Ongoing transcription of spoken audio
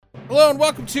Hello and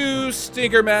welcome to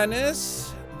Stinker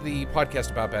Madness, the podcast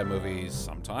about bad movies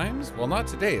sometimes. Well, not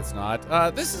today, it's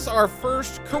not. This is our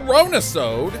first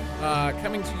Corona-sode,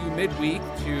 coming to you midweek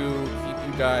to keep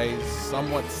you guys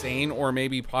somewhat sane or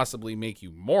maybe possibly make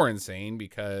you more insane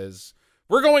because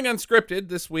we're going unscripted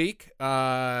this week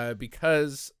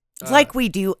because... like we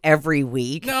do every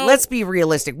week. No. Let's be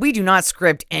realistic. We do not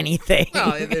script anything.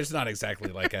 No, there's not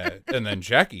exactly like a, and then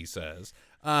Jackie says,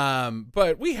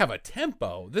 but we have a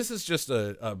tempo. This is just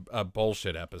a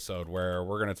bullshit episode where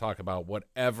we're going to talk about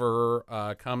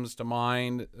whatever comes to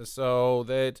mind so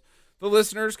that the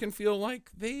listeners can feel like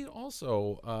they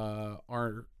also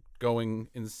aren't going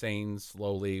insane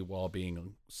slowly while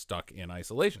being stuck in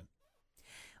isolation.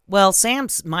 Well,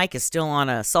 Sam's mic is still on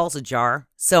a salsa jar,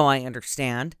 so I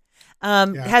understand.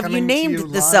 Have you named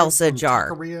the salsa jar?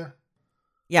 Taqueria?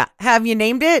 Yeah. Have you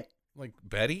named it? Like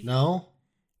Betty? No.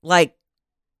 Like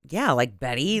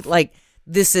Betty. Like,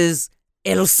 this is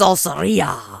El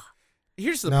Salsaria.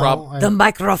 Here's the problem. The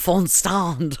microphone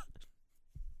stand.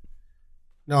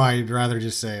 No, I'd rather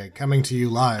just say coming to you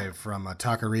live from a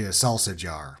taqueria salsa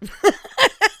jar.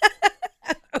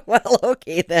 Well,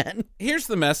 okay then. Here's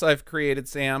the mess I've created,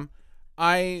 Sam.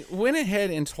 I went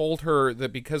ahead and told her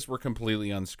that because we're completely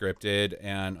unscripted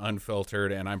and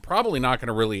unfiltered, and I'm probably not going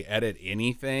to really edit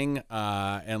anything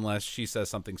unless she says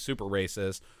something super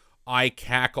racist, I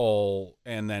cackle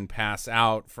and then pass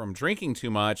out from drinking too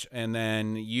much, and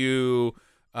then you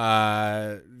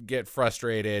get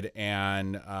frustrated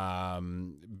and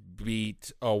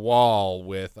beat a wall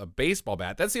with a baseball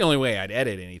bat. That's the only way I'd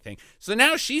edit anything. So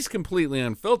now she's completely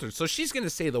unfiltered, so she's going to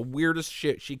say the weirdest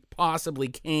shit she possibly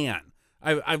can.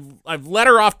 I've let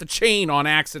her off the chain on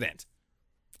accident.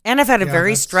 And I've had a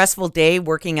very stressful day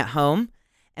working at home,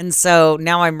 and so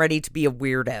now I'm ready to be a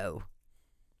weirdo.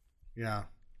 Yeah.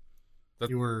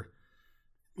 You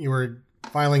were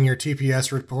filing your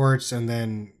TPS reports and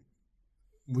then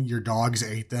your dogs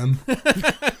ate them.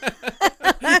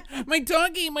 My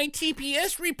dog ate my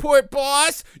TPS report,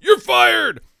 boss. You're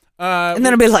fired. And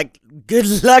then I'll be like,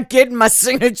 good luck getting my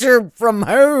signature from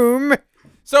home.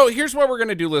 So here's what we're going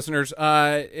to do, listeners,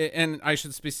 and I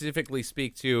should specifically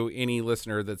speak to any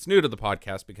listener that's new to the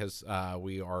podcast because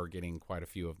we are getting quite a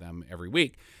few of them every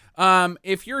week.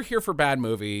 If you're here for bad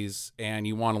movies and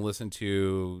you want to listen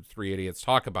to three idiots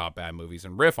talk about bad movies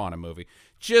and riff on a movie,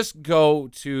 just go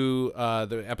to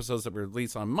the episodes that were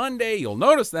released on Monday. You'll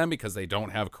notice them because they don't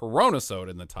have Corona-sode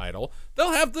in the title.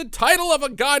 They'll have the title of a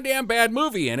goddamn bad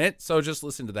movie in it, so just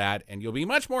listen to that and you'll be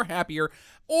much more happier.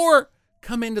 Or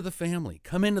come into the family,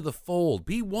 come into the fold,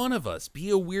 be one of us,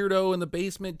 be a weirdo in the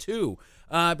basement too,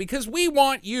 because we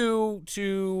want you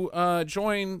to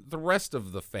join the rest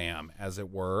of the fam, as it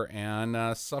were,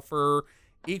 and suffer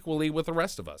equally with the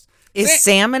rest of us. Is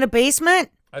Sam in a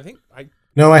basement?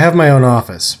 No, I have my own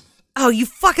office. Oh, you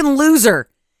fucking loser.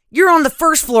 You're on the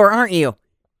first floor, aren't you?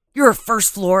 You're a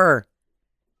first floorer.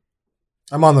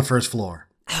 I'm on the first floor.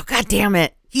 Oh, God damn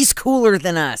it. He's cooler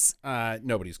than us.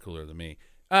 Nobody's cooler than me.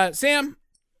 Sam,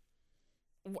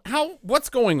 what's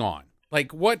going on?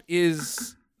 Like, what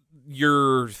is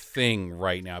your thing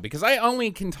right now? Because I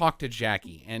only can talk to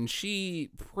Jackie, and she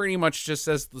pretty much just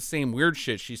says the same weird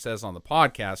shit she says on the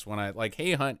podcast when I, like,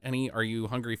 hey, honey, are you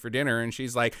hungry for dinner? And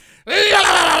she's like, like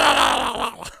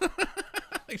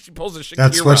she pulls a Shakira.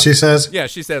 That's what she says? Yeah,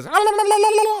 she says,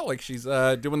 like she's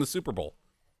doing the Super Bowl.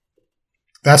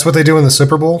 That's what they do in the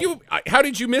Super Bowl? How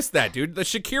did you miss that, dude? The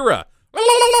Shakira.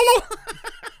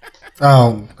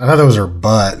 Oh, I thought that was her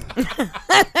butt.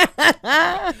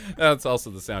 That's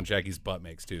also the sound Jackie's butt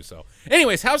makes too. So,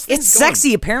 anyways, how's things going? It's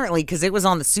sexy apparently because it was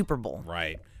on the Super Bowl.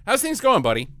 Right. How's things going,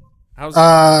 buddy?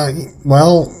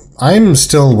 Well, I'm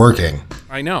still working.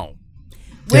 I know.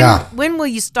 When will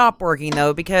you stop working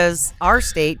though? Because our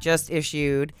state just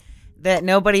issued that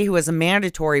nobody who is a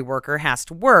mandatory worker has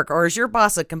to work, or is your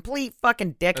boss a complete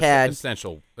fucking dickhead?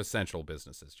 Essential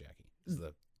businesses, Jackie.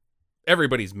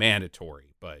 Everybody's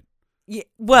mandatory, but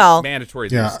mandatory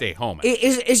is to stay home.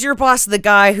 Is your boss the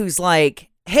guy who's like,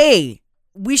 hey,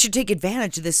 we should take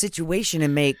advantage of this situation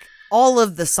and make all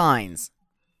of the signs?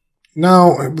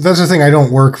 No, that's the thing. I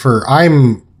don't work for.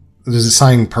 I'm the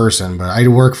design person, but I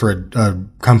work for a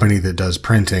company that does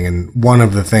printing, and one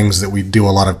of the things that we do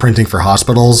a lot of printing for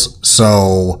hospitals.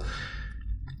 So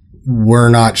we're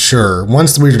not sure.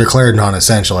 Once we're declared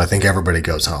non-essential, I think everybody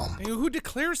goes home. Who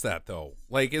declares that though?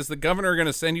 Like, is the governor going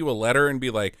to send you a letter and be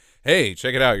like, "Hey,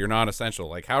 check it out, you're non-essential"?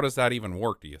 Like, how does that even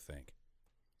work? Do you think?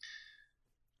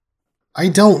 I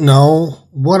don't know.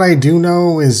 What I do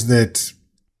know is that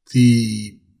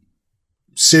the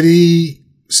city,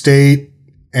 state,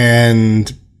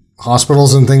 and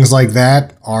hospitals and things like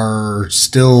that are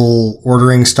still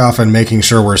ordering stuff and making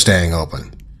sure we're staying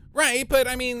open. Right, but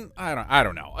I mean, I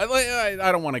don't know.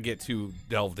 I don't want to get too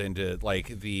delved into like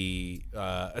the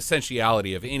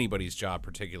essentiality of anybody's job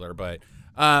particular, but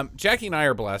Jackie and I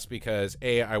are blessed because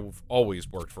I've always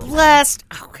worked for Blessed.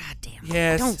 Oh, God damn.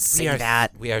 Yes, Don't say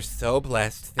that. We are so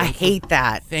blessed. I hate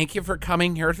that. Thank you for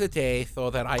coming here today so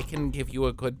that I can give you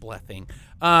a good blessing.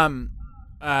 Wedge.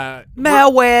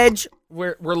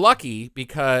 We're lucky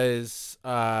because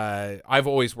I've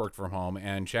always worked from home,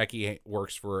 and Jackie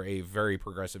works for a very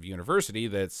progressive university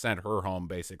that sent her home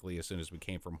basically as soon as we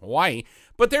came from Hawaii.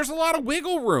 But there's a lot of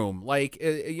wiggle room. Like,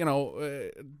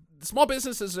 small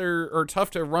businesses are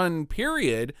tough to run,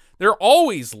 period. They're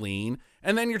always lean.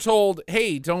 And then you're told,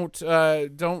 hey, don't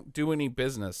do any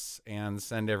business and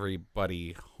send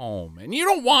everybody home. And you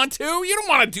don't want to. You don't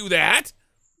want to do that.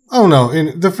 Oh, no.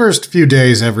 In the first few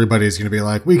days, everybody's going to be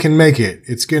like, we can make it.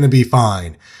 It's going to be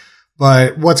fine.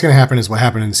 But what's going to happen is what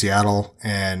happened in Seattle.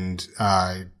 And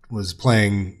I was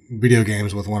playing video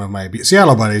games with one of my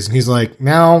Seattle buddies. And he's like,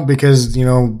 now, because,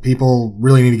 people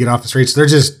really need to get off the streets, they're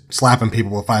just slapping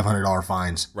people with $500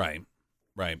 fines. Right.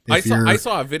 I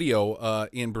saw a video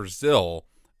in Brazil.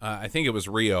 I think it was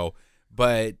Rio.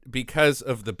 But because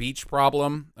of the beach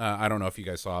problem, I don't know if you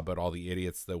guys saw, but all the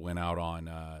idiots that went out on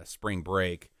spring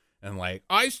break and like,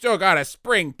 I still got a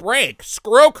spring break.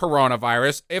 Screw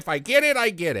coronavirus. If I get it, I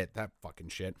get it. That fucking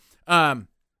shit. And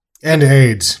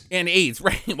AIDS. And AIDS,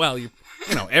 right? Well,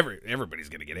 everybody's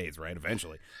gonna get AIDS, right?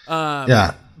 Eventually.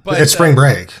 Yeah. But it's spring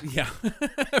break. Yeah,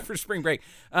 for spring break.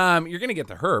 You're gonna get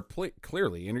the herp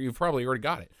clearly, and you've probably already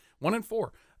got it. 1 in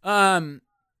 4. I've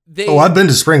been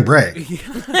to spring break.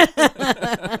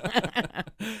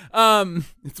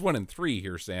 It's 1 in 3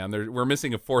 here, Sam. We're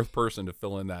missing a fourth person to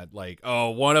fill in that. Like,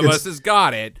 one of us has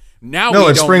got it. Now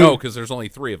we don't know because there's only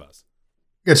 3 of us.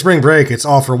 It's spring break. It's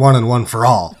all for one and one for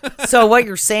all. So what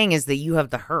you're saying is that you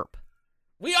have the herp.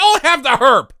 We all have the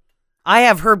herp. I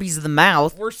have herpes of the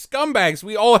mouth. We're scumbags.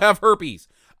 We all have herpes.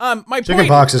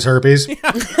 Chickenpox is herpes. Yeah.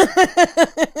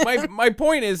 my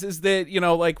point is that,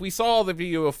 like we saw the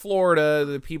video of Florida,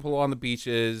 the people on the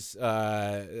beaches,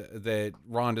 that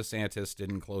Ron DeSantis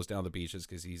didn't close down the beaches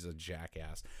because he's a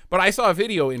jackass. But I saw a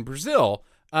video in Brazil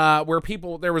where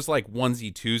there was like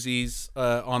onesie twosies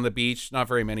on the beach, not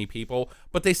very many people,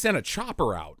 but they sent a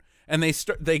chopper out. And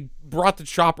they brought the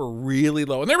chopper really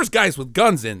low. And there was guys with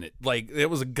guns in it. Like, it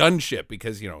was a gunship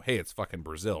because, hey, it's fucking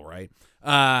Brazil, right?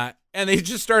 And they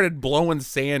just started blowing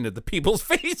sand at the people's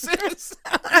faces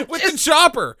with the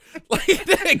chopper.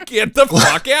 Like, get the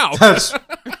fuck out.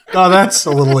 That's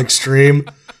a little extreme.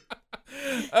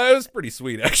 It was pretty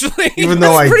sweet, actually. Even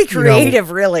though pretty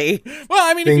creative, really.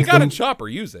 Well, I mean, if you got a chopper,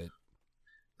 use it.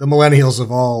 The millennials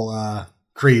of all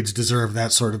creeds deserve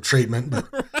that sort of treatment.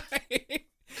 But. Right.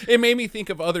 It made me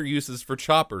think of other uses for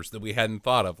choppers that we hadn't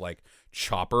thought of, like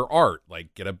chopper art.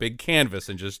 Like, get a big canvas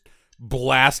and just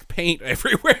blast paint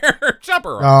everywhere.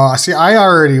 Chopper art. See, I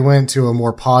already went to a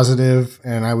more positive,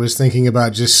 and I was thinking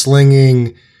about just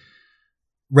slinging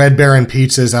Red Baron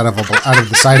pizzas out of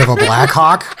the side of a Black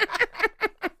Hawk.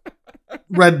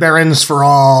 Red Barons for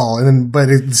all, but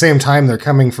at the same time, they're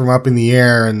coming from up in the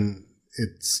air, and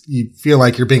you feel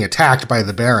like you're being attacked by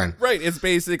the Baron. Right. It's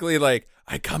basically like,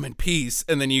 I come in peace,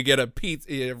 and then you get a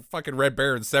fucking Red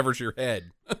Baron severs your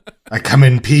head. I come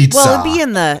in pizza. Well, it'd be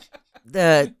in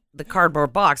the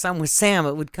cardboard box. I'm with Sam.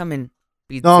 It would come in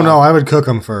pizza. No, I would cook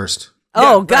them first.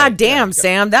 Oh, yeah, goddamn,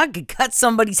 yeah. That could cut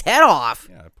somebody's head off.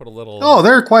 Yeah, put a little... Oh,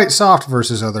 they're quite soft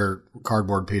versus other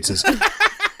cardboard pizzas.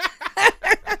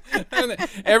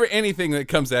 Anything that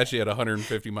comes at you at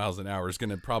 150 miles an hour is going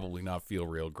to probably not feel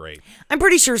real great. I'm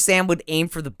pretty sure Sam would aim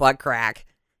for the butt crack.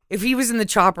 If he was in the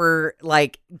chopper,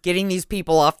 like, getting these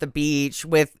people off the beach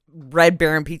with Red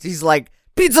Baron pizza, he's like,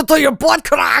 pizza to your butt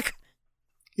crack!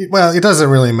 Well, it doesn't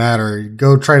really matter.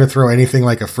 Go try to throw anything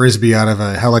like a Frisbee out of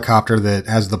a helicopter that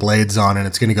has the blades on, and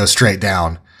it's going to go straight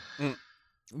down.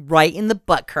 Right in the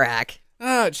butt crack.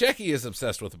 Jackie is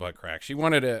obsessed with the butt crack. She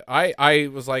wanted to... I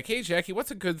was like, hey, Jackie, what's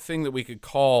a good thing that we could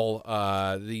call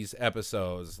these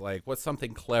episodes? Like, what's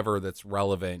something clever that's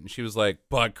relevant? And she was like,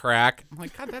 butt crack. I'm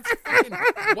like, God, that's fucking...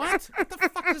 What? What the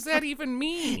fuck does that even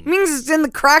mean? It means it's in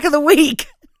the crack of the week.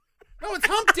 No, it's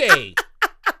hump day.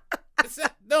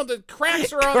 The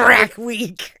cracks are on... Crack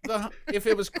week. If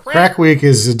it was crack... Crack week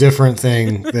is a different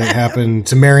thing that happened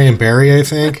to Marion Barry, I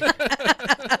think.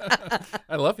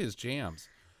 I love his jams.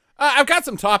 I've got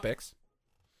some topics.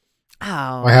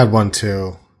 Oh. I had one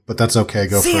too, but that's okay.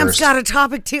 Go Sam's first. got a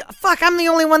topic too. Fuck, I'm the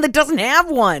only one that doesn't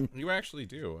have one. You actually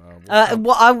do.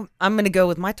 Well, I'm going to go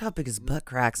with my topic is butt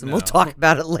cracks, and we'll talk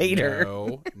about it later.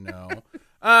 No.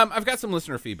 I've got some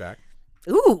listener feedback,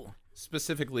 Ooh.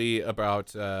 specifically about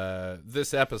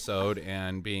this episode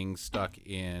and being stuck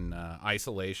in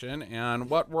isolation and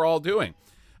what we're all doing.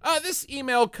 This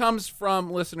email comes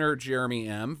from listener Jeremy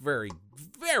M. Very,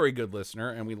 very good listener,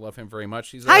 and we love him very much.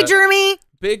 He's Hi, Jeremy.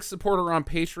 big supporter on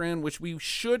Patreon, which we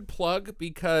should plug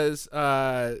because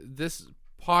this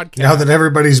podcast... Now that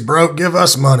everybody's broke, give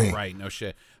us money. Right, no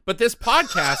shit. But this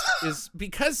podcast is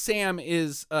because Sam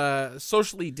is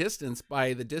socially distanced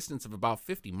by the distance of about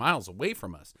 50 miles away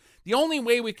from us. The only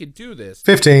way we could do this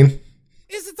 15.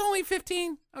 is it's only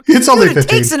 15. Okay. It's only Dude, it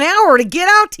 15. takes an hour to get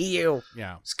out to you.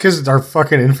 Yeah. It's because our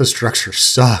fucking infrastructure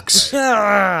sucks.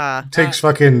 Ugh. It takes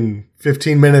fucking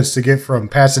 15 minutes to get from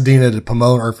Pasadena to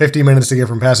Pomona, or 50 minutes to get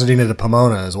from Pasadena to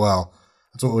Pomona as well.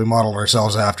 That's what we modeled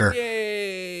ourselves after.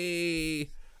 Yay.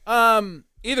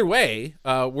 Either way,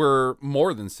 we're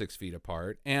more than 6 feet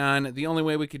apart, and the only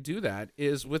way we could do that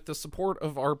is with the support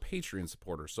of our Patreon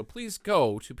supporters. So please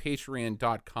go to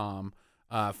patreon.com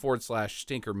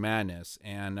 /Stinker Madness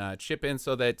and chip in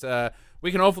so that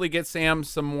we can hopefully get Sam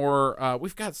some more.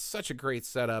 We've got such a great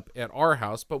setup at our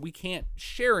house, but we can't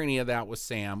share any of that with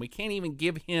Sam. We can't even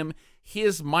give him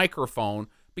his microphone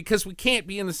because we can't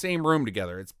be in the same room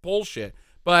together. It's bullshit.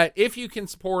 But if you can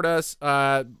support us,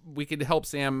 we could help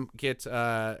Sam get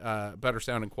better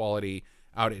sound and quality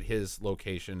out at his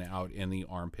location out in the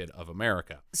armpit of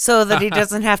America. So that he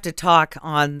doesn't have to talk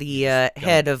on the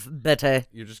head of Beta.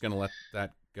 You're just going to let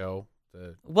that go?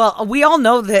 Well, we all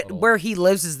know that where he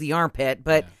lives is the armpit,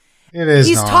 but It is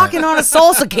he's not. talking on a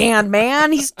salsa can,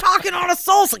 man. He's talking on a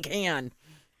salsa can.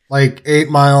 Like 8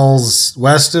 miles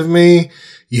west of me.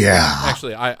 Yeah.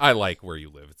 Actually, I like where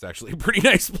you live. It's actually a pretty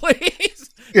nice place.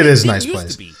 It is a Didn't nice used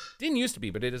place. to be. Didn't used to be,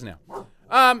 but it is now.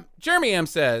 Jeremy M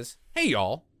says, "Hey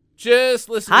y'all, just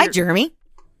listen." Hi, Jeremy.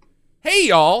 Hey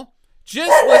y'all,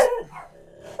 just listen.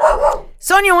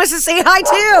 Sonia wants to say hi,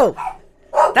 too.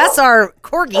 That's our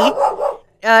corgi.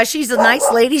 She's a nice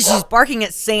lady. She's barking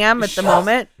at Sam at the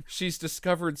moment. She's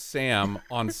discovered Sam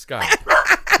on Skype.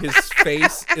 His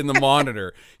face in the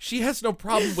monitor. She has no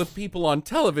problem with people on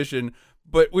television,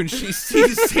 but when she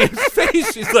sees Sam's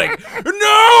face, she's like,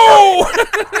 "No!"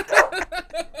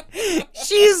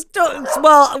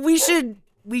 Well, we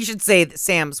should say that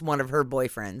Sam's one of her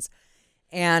boyfriends.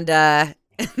 And now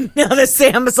that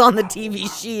Sam is on the TV,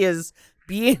 she is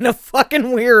being a fucking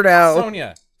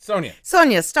weirdo.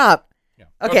 Sonia, stop. Yeah.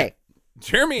 Okay.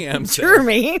 Jeremy M says,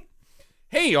 Jeremy.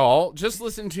 "Hey y'all, just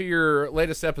listen to your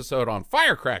latest episode on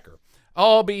Firecracker.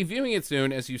 I'll be viewing it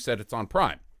soon, as you said it's on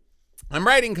Prime. I'm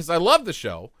writing because I love the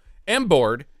show, am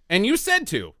bored, and you said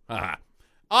to. Haha.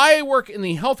 I work in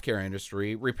the healthcare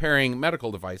industry, repairing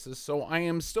medical devices, so I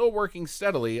am still working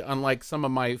steadily, unlike some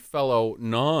of my fellow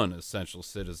non-essential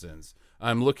citizens.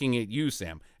 I'm looking at you,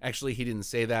 Sam." Actually, he didn't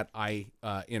say that. I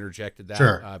interjected that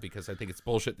Sure. Because I think it's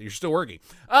bullshit that you're still working.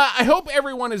 I hope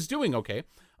everyone is doing okay.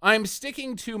 I'm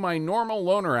sticking to my normal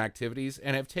loner activities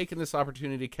and have taken this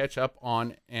opportunity to catch up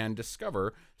on and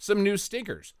discover some new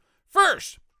stinkers.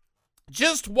 First,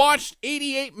 just watched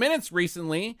 88 Minutes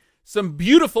recently. Some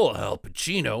beautiful Al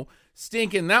Pacino.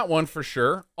 Stinking that one for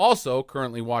sure. Also,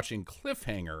 currently watching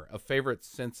Cliffhanger, a favorite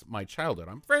since my childhood.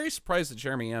 I'm very surprised that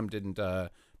Jeremy M. didn't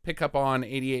pick up on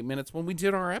 88 Minutes when we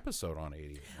did our episode on 88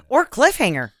 Minutes. Or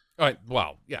Cliffhanger.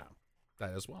 Well, yeah,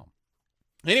 that as well.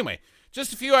 Anyway,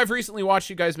 just a few I've recently watched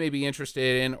you guys may be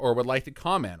interested in or would like to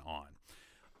comment on.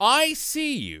 I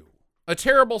See You, a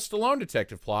terrible Stallone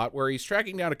detective plot where he's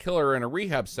tracking down a killer in a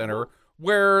rehab center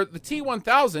where the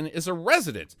T-1000 is a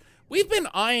resident. We've been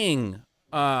eyeing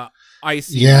I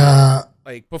See You, Yeah.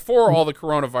 like before all the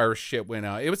coronavirus shit went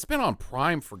out. It's been on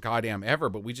Prime for goddamn ever,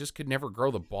 but we just could never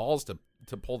grow the balls to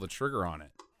pull the trigger on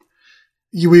it.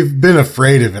 We've been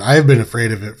afraid of it. I've been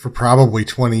afraid of it for probably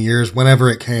 20 years whenever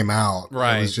it came out.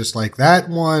 Right. It was just like that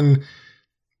one.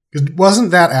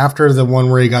 Wasn't that after the one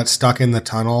where he got stuck in the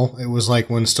tunnel? It was like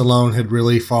when Stallone had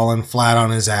really fallen flat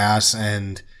on his ass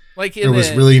and Like there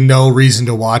was really no reason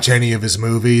to watch any of his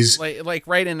movies. like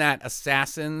right in that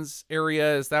Assassins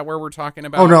area. Is that where we're talking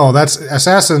about? Oh, no, that's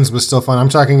Assassins was still fun. I'm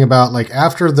talking about like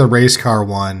after the race car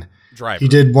one. Driver. He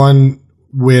did one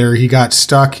where he got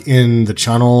stuck in the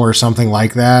tunnel or something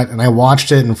like that. And I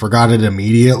watched it and forgot it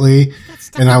immediately.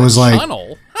 And I was like,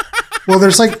 tunnel. well,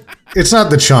 there's like, it's not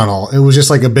the tunnel. It was just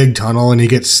like a big tunnel and he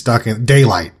gets stuck in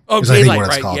Daylight. Oh, is I think Daylight, what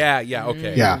it's right? called. Yeah,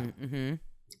 okay. Yeah. Mm-hmm.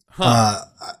 Huh.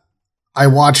 I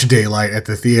watched Daylight at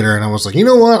the theater and I was like, you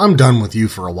know what? I'm done with you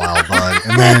for a while, bud.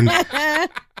 And then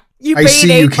You I paid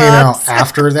See You $8. came out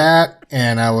after that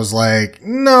and I was like,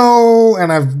 no.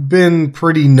 And I've been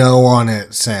pretty no on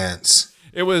it since.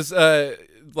 It was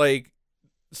like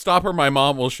Stopper, my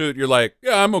mom will shoot. You're like,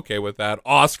 yeah, I'm okay with that.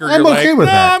 Oscar, I'm you're okay like, with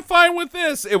no, that. I'm fine with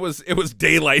this. It was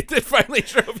Daylight that finally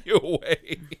drove you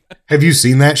away. Have you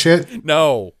seen that shit?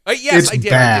 No. Yes, It's I did,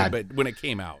 bad. but when it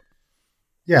came out.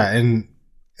 Yeah, and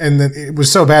then it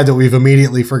was so bad that we've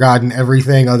immediately forgotten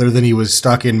everything other than he was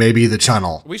stuck in maybe the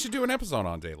channel. We should do an episode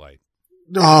on Daylight.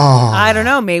 Oh, I don't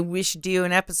know. Maybe we should do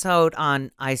an episode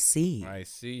on I See. I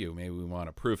see you. Maybe we want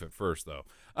to proof it first, though.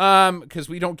 Because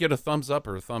we don't get a thumbs up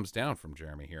or a thumbs down from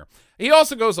Jeremy here. He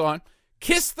also goes on,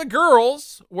 Kiss the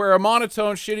Girls, where a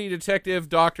monotone, shitty detective,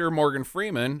 Dr. Morgan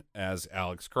Freeman, as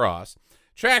Alex Cross,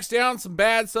 tracks down some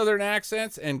bad Southern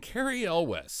accents and Carrie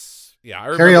Elwes. Yeah, I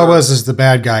remember. Carrie Elwes is the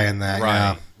bad guy in that. Right,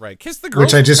 Yeah. right. Kiss the Girls.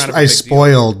 Which I was just kind of a I big deal.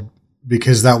 spoiled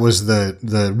because that was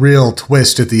the real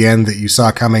twist at the end that you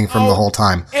saw coming from the whole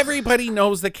time. Everybody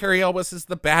knows that Carrie Elwes is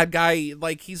the bad guy.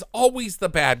 Like, he's always the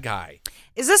bad guy.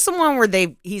 Is this the one where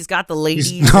he's got the ladies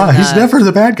He's in he's never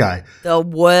the bad guy. the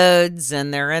woods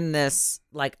and they're in this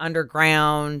like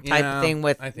underground type Yeah, of thing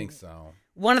with I think so.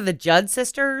 one of the Judd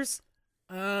sisters?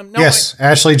 No, Yes,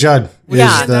 Ashley Judd Was is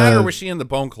she in that, or the. was she in The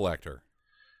Bone Collector?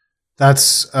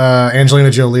 That's Angelina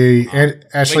Jolie. And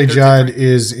Ashley they're Judd different.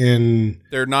 is in.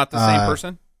 They're not the same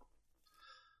person?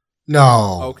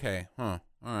 No, Okay, huh.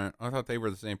 All right. I thought they were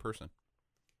the same person.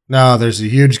 no. There's a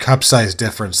huge cup size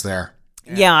difference there.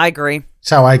 Yeah, I agree. That's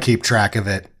how I keep track of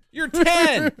it. You're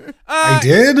 10. I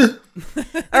did.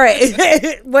 All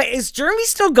right. Wait, is Jeremy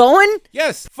still going?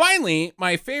 Yes. Finally,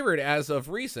 my favorite as of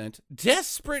recent,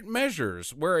 Desperate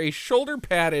Measures, where a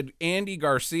shoulder-padded Andy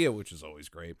Garcia, which is always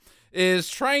great, is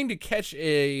trying to catch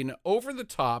an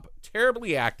over-the-top,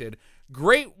 terribly acted,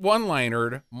 great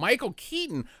one-linered Michael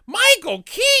Keaton. Michael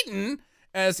Keaton!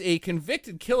 As a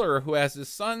convicted killer who has his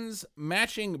son's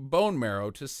matching bone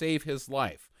marrow to save his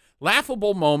life.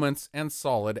 Laughable moments and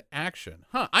solid action.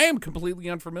 Huh. I am completely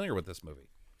unfamiliar with this movie.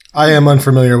 I am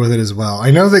unfamiliar with it as well.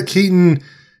 I know that Keaton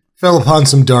fell upon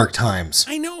some dark times.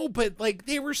 I know, but like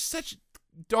they were such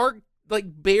dark, like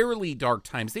barely dark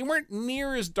times. They weren't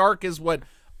near as dark as what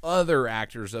other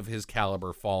actors of his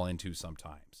caliber fall into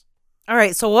sometimes. All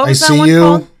right. So what I was that see one you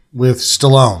called? with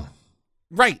Stallone.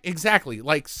 Right, exactly.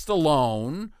 Like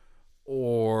Stallone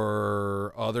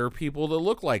or other people that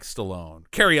look like Stallone.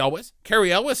 Carrie Elwes.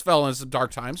 Carrie Elwes fell into some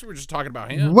dark times. We were just talking about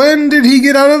him. When did he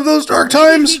get out of those dark When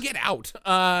times? did he get out?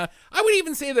 I would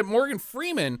even say that Morgan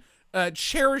Freeman,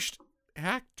 cherished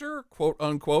actor, quote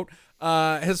unquote,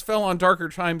 has fell on darker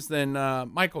times than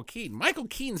Michael Keaton. Michael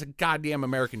Keaton's a goddamn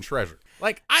American treasure.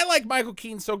 Like, I like Michael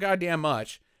Keaton so goddamn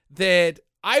much that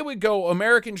I would go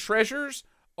American treasures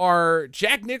are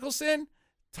Jack Nicholson,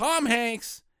 Tom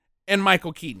Hanks, and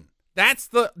Michael Keaton. That's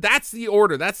the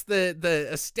order. That's the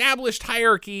established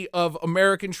hierarchy of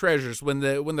American treasures. When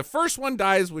the first one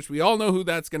dies, which we all know who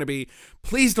that's going to be,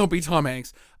 please don't be Tom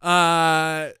Hanks.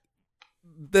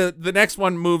 The next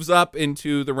one moves up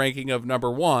into the ranking of number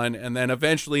one, and then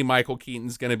eventually Michael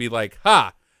Keaton's going to be like,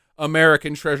 ha,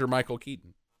 American treasure Michael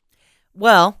Keaton.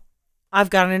 Well, I've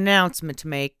got an announcement to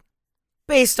make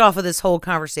based off of this whole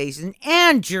conversation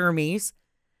and Jeremy's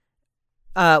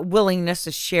willingness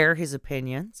to share his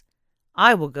opinions.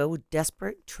 I will go with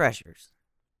Desperate Treasures.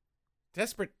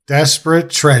 Desperate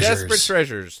Treasures. Desperate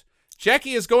Treasures.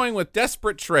 Jackie is going with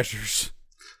Desperate Treasures.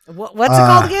 What's it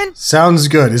called again? Sounds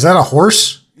good. Is that a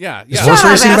horse? Yeah, Is yeah. horse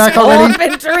racing back asshole. already? I've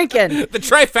been drinking. The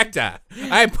trifecta.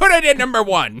 I put it in number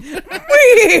one.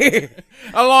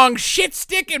 Along shit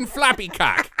stick and floppy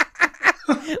cock.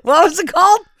 What was it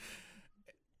called?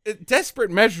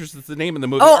 Desperate Measures is the name of the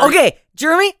movie. Oh, okay.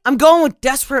 Jeremy, I'm going with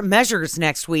Desperate Measures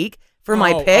next week for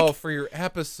my pick. Oh, for your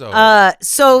episode.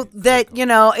 So that,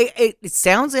 it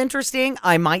sounds interesting.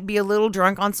 I might be a little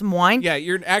drunk on some wine. Yeah,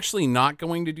 you're actually not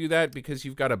going to do that because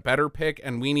you've got a better pick,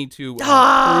 and we need to proof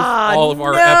Ah, all of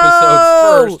our no.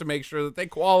 episodes first to make sure that they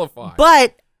qualify.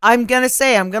 But I'm going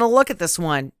to look at this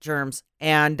one, Germs,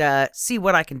 and see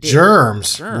what I can do.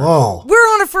 Germs. Sure. Whoa. We're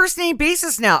on a first name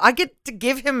basis now. I get to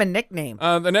give him a nickname.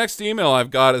 The next email I've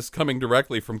got is coming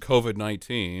directly from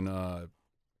COVID-19.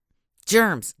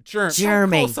 Germs. Germs.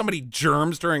 Jeremy. Don't call somebody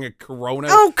germs during a corona.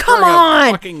 Oh, come during on.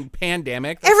 A fucking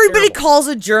pandemic. That's Everybody terrible. calls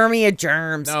a Jeremy a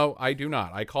Germs. No, I do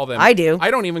not. I call them. I do. I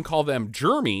don't even call them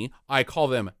Jeremy. I call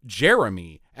them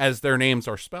Jeremy, as their names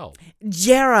are spelled.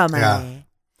 Jeremy. Yeah.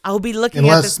 I'll be looking at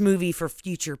Unless- this movie for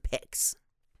future picks.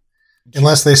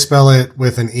 Unless they spell it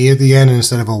with an E at the end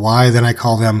instead of a Y, then I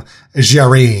call them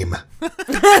Jareem.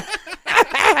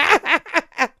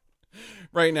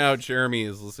 Right now, Jeremy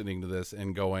is listening to this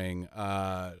and going,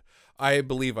 I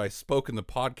believe I spoke in the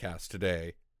podcast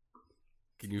today.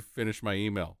 Can you finish my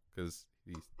email? Because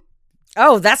he's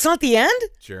Oh, that's not the end?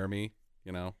 Jeremy,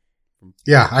 from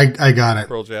Yeah, I got it.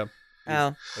 Pearl Jam.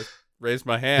 Oh. I raised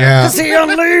my hand. Yeah. He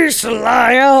unleashed the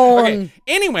lion. Okay.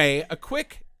 Anyway, a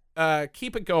quick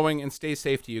keep it going and stay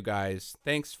safe to you guys.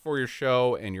 Thanks for your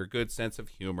show and your good sense of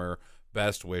humor.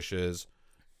 Best wishes,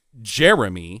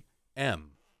 Jeremy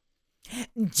M.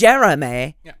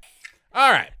 Jeremy. Yeah.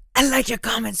 All right. I like your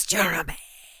comments, Jeremy.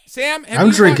 Sam,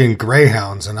 I'm drinking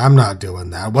Greyhounds, and I'm not doing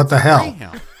that. What the hell?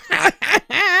 Greyhound.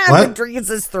 I've been drinking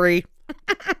since 3.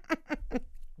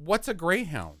 What's a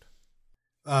Greyhound?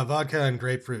 Vodka and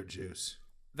grapefruit juice.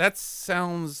 That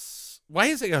sounds. Why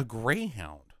is it a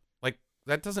Greyhound? Like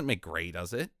that doesn't make gray,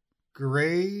 does it?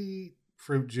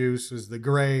 Grapefruit juice is the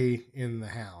gray in the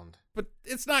hound. But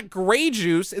it's not gray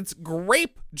juice. It's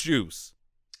grape juice.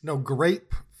 No,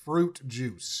 grapefruit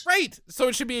juice. Right. So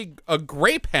it should be a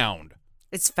grape hound.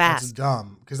 It's That's fast.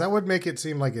 dumb, because that would make it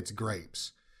seem like it's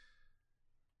grapes.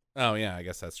 Oh, yeah, I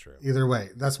guess that's true. Either way,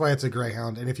 that's why it's a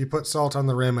greyhound. And if you put salt on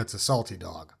the rim, it's a salty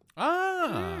dog.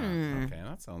 Ah, Hmm. okay,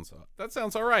 that sounds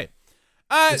all right.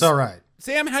 It's all right.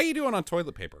 Sam, how you doing on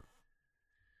toilet paper?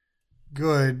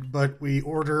 Good, but we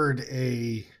ordered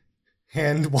a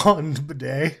hand wand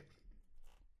bidet.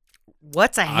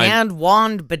 What's a hand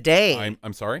wand bidet?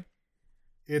 I'm sorry?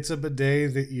 It's a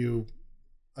bidet that you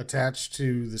attach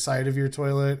to the side of your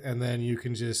toilet, and then you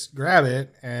can just grab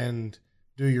it and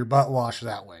do your butt wash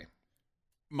that way.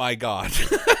 My God.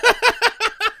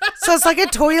 So it's like a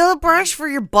toilet brush for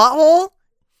your butthole?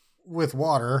 With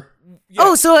water. Yeah.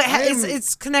 Oh, so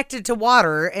it's connected to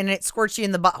water and it squirts you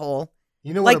in the butthole.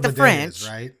 You know Like what a the bidet French. is,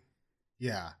 right?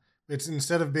 Yeah. It's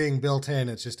instead of being built in,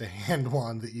 it's just a hand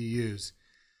wand that you use.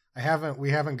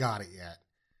 We haven't got it yet.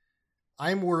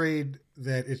 I'm worried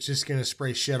that it's just going to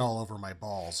spray shit all over my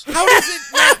balls. How does it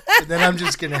not? And then I'm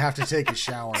just going to have to take a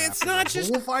shower. It's afterwards. not But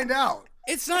just- we'll find out.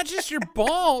 It's not just your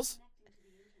balls.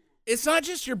 It's not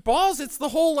just your balls. It's the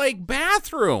whole, like,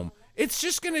 bathroom. It's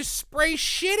just going to spray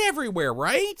shit everywhere,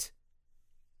 right?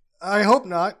 I hope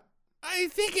not. I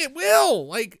think it will.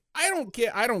 Like, I don't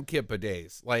get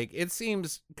bidets. Like, it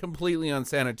seems completely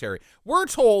unsanitary. We're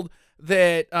told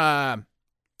that,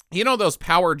 you know, those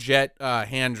power jet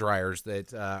hand dryers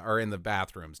that are in the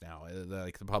bathrooms now,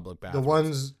 like the public bathrooms. The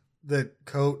ones that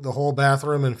coat the whole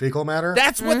bathroom in fecal matter?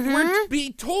 That's what we're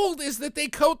being told, is that they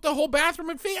coat the whole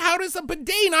bathroom in fecal. How does a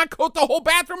bidet not coat the whole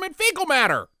bathroom in fecal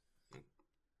matter?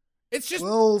 It's just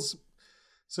Well,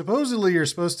 supposedly you're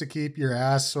supposed to keep your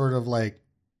ass sort of like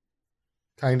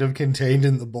kind of contained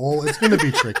in the bowl. It's going to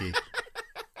be tricky.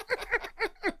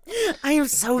 I am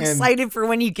so excited for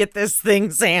when you get this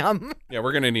thing, Sam. yeah,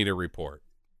 we're gonna need a report.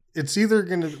 It's either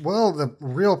going to, well, the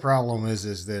real problem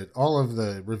is that all of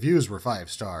the reviews were 5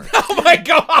 stars. Oh my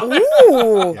God!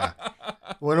 Ooh. Yeah.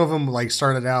 One of them like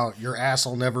started out, your ass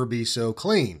will never be so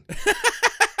clean.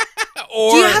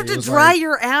 Or Do you have to it was dry like-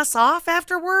 your ass off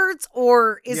afterwards?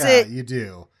 Or is yeah, it... you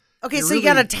do. Okay, you so you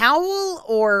got really- a towel?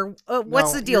 Or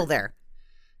what's No, the deal you're- there?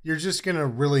 You're just going to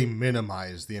really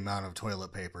minimize the amount of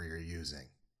toilet paper you're using.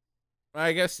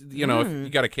 I guess, you know, if you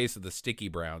got a case of the sticky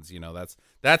browns, you know,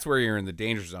 that's where you're in the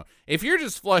danger zone. If you're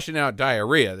just flushing out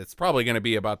diarrhea, that's probably going to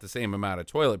be about the same amount of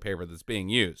toilet paper that's being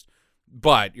used.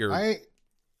 But you're I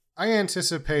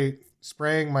anticipate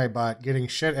spraying my butt, getting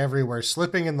shit everywhere,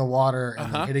 slipping in the water,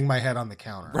 and then hitting my head on the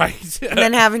counter. right. And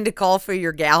then having to call for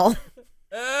your gal?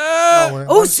 Oh,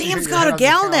 Oh, once you Sam's hit your got head a on the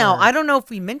gal now. counter- I don't know if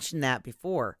we mentioned that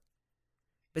before.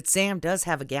 But Sam does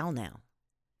have a gal now.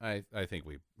 I think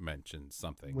we mentioned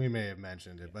something. We may have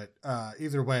mentioned it, but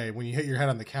either way, when you hit your head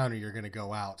on the counter, you're going to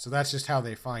go out. So that's just how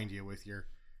they find you, with your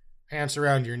pants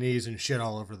around your knees and shit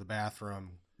all over the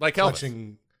bathroom. Like Elvis.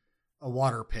 Clutching a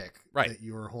water pick Right. that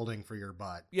you were holding for your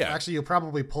butt. Yeah. Actually, you'll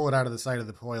probably pull it out of the side of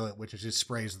the toilet, which just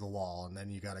sprays the wall, and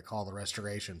then you got to call the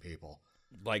restoration people.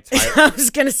 Like I was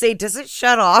going to say, does it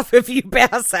shut off if you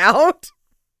pass out?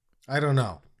 I don't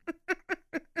know.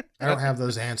 I don't have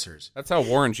those answers. that's how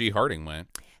Warren G. Harding went.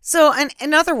 So,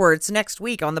 in other words, next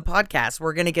week on the podcast,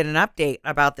 we're going to get an update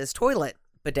about this toilet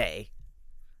bidet.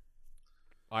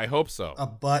 I hope so. A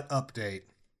butt update.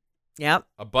 Yep.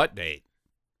 A butt date.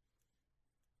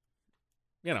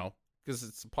 You know, because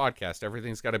it's a podcast,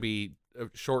 everything's got to be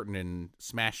shortened and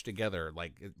smashed together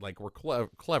like we're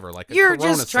clever, like a You're Corona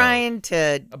just soda. trying to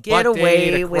A get butt date,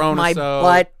 away a with my Corona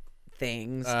butt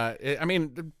things. I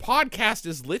mean, the podcast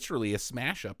is literally a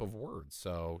smash up of words,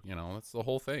 so you know that's the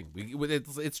whole thing.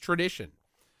 It's tradition.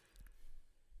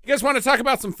 You guys want to talk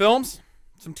about some films,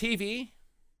 some TV?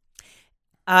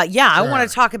 Yeah, I want Sure.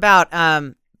 to talk about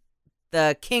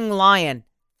the King Lion.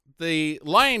 The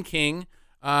Lion King,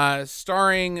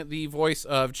 starring the voice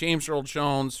of James Earl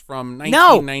Jones from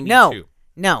No, 1992.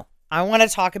 no. I want to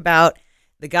talk about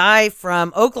the guy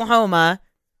from Oklahoma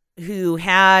who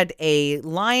had a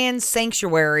lion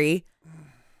sanctuary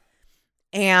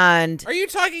And Are you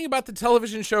talking about the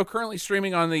television show currently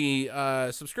streaming on the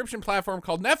subscription platform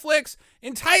called Netflix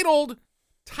entitled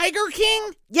Tiger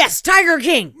King? yes, Tiger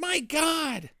King. My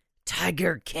God.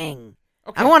 Tiger King.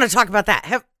 Okay. I want to talk about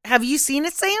that. Have you seen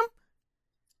it, Sam?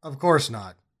 Of course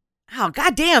not. Oh,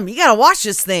 goddamn, you gotta watch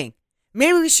this thing.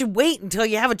 Maybe we should wait until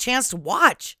you have a chance to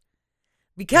watch.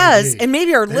 Because, Maybe. and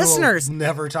maybe our They will listeners,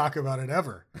 never talk about it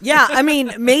ever. yeah, I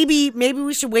mean, maybe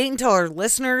we should wait until our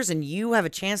listeners and you have a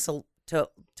chance to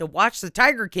watch the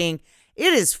Tiger King.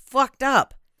 It is fucked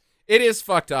up. It is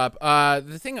fucked up.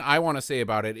 The thing I want to say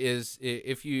about it is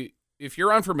if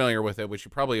you're unfamiliar with it, which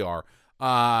you probably are,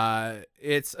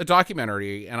 it's a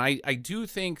documentary, and I do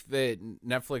think that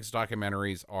Netflix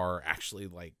documentaries are actually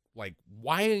like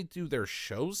why do their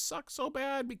shows suck so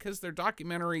bad? Because their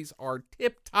documentaries are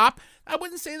tip top. I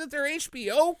wouldn't say that they're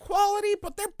HBO quality,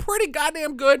 but they're pretty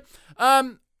goddamn good.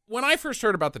 When I first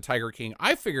heard about the Tiger King,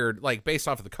 I figured, like, based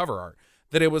off of the cover art,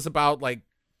 that it was about like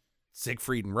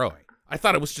Siegfried and Roy. I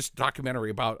thought it was just a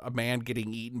documentary about a man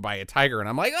getting eaten by a tiger, and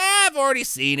I'm like, I've already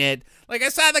seen it. Like, I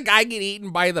saw the guy get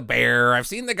eaten by the bear. I've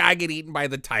seen the guy get eaten by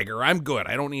the tiger. I'm good.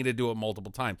 I don't need to do it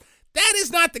multiple times. That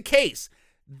is not the case.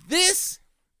 This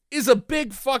is a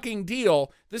big fucking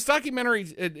deal. This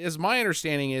documentary, as my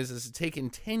understanding is taken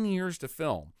 10 years to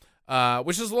film,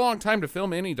 which is a long time to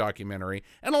film any documentary.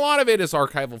 And a lot of it is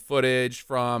archival footage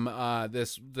from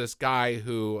this guy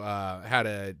who had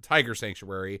a tiger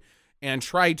sanctuary and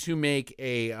tried to make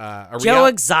a Joe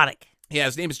Exotic. Yeah,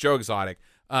 his name is Joe Exotic.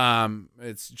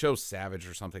 It's Joe Savage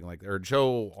or something like that, or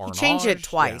Joe Arnage. He changed it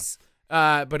twice.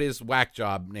 Yeah. But his whack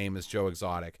job name is Joe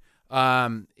Exotic.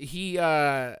 He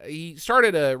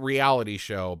started a reality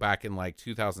show back in like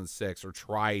 2006, or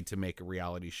tried to make a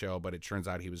reality show, but it turns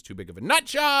out he was too big of a nut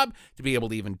job to be able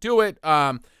to even do it.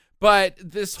 But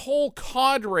this whole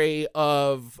cadre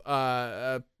of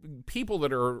people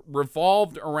that are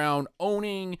revolved around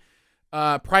owning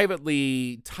private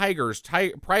tiger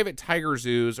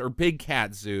zoos or big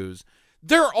cat zoos,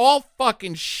 they're all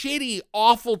fucking shitty,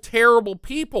 awful, terrible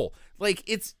people. Like,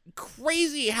 it's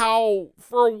crazy how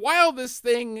for a while this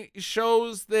thing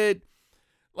shows that,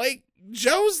 like,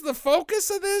 Joe's the focus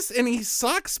of this and he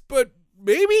sucks, but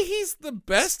maybe he's the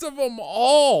best of them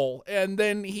all. And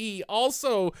then he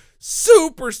also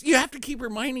you have to keep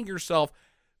reminding yourself,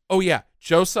 oh yeah,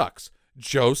 Joe sucks.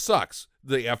 Joe sucks.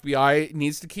 The FBI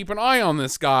needs to keep an eye on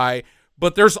this guy,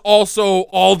 but there's also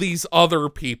all these other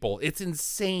people. It's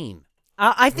insane.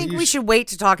 I think we should wait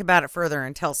to talk about it further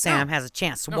until Sam has a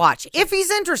chance to watch. If he's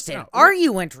interested. No. Are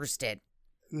you interested?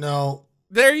 No.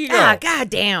 There you go. Ah,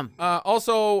 goddamn.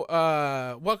 Also,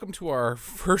 welcome to our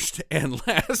first and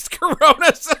last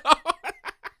Corona zone.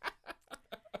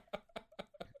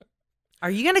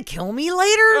 Are you going to kill me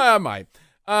later? I might.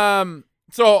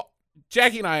 So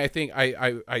Jackie and I think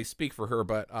I speak for her,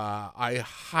 but I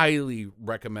highly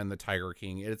recommend the Tiger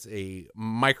King. It's a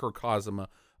microcosm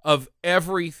of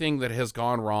everything that has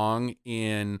gone wrong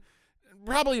in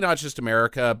probably not just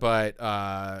America, but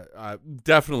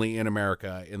definitely in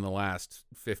America in the last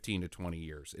 15 to 20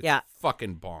 years. It's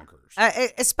fucking bonkers.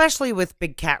 Especially with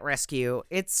Big Cat Rescue.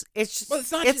 It's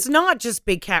it's not just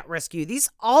Big Cat Rescue.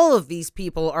 All of these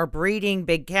people are breeding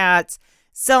big cats,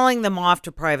 selling them off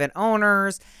to private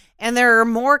owners, and there are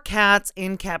more cats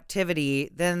in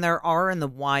captivity than there are in the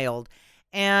wild.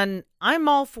 And I'm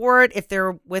all for it if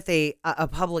they're with a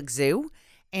public zoo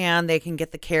and they can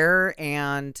get the care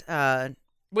and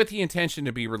with the intention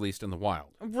to be released in the wild.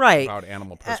 Right. About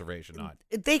animal preservation, not.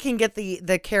 They can get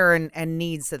the care and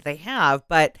needs that they have,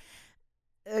 but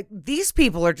these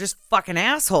people are just fucking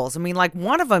assholes. I mean, like,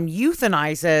 one of them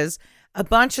euthanizes a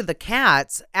bunch of the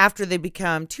cats after they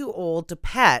become too old to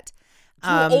pet.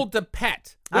 Old to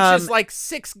pet, which is like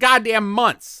 6 goddamn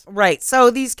months. Right. So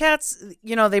these cats,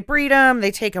 they breed them, they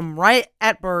take them right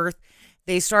at birth.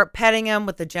 They start petting them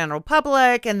with the general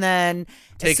public, and then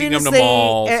as soon as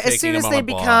they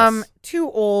become too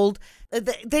old,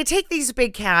 they take these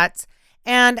big cats,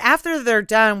 and after they're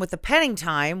done with the petting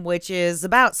time, which is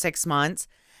about 6 months,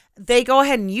 they go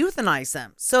ahead and euthanize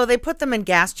them. So they put them in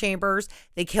gas chambers,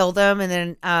 they kill them, and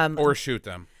then or shoot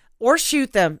them. Or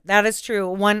shoot them. That is true.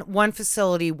 One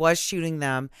facility was shooting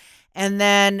them. And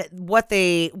then what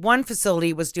one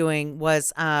facility was doing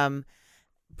was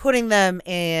putting them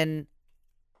in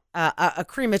a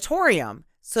crematorium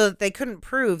so that they couldn't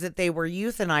prove that they were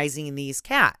euthanizing these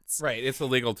cats. Right. It's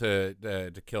illegal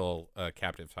to kill a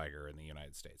captive tiger in the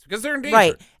United States because they're endangered.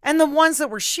 Right. And the ones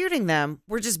that were shooting them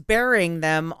were just burying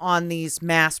them on these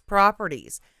mass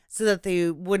properties so that they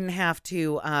wouldn't have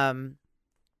to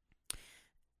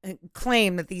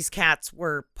claim that these cats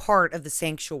were part of the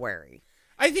sanctuary.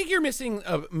 I think you're missing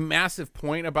a massive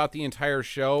point about the entire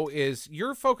show is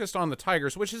you're focused on the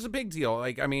tigers, which is a big deal.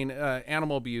 Like, I mean,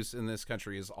 animal abuse in this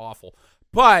country is awful.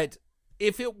 But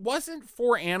if it wasn't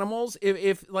for animals,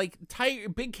 if like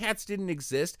big cats didn't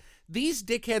exist, these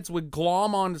dickheads would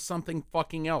glom onto something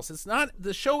fucking else. It's not,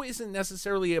 the show isn't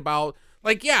necessarily about,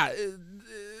 like, yeah,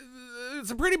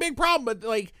 it's a pretty big problem, but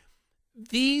like,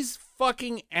 these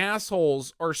fucking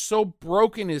assholes are so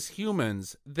broken as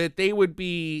humans that they would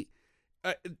be,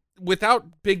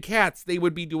 without big cats, they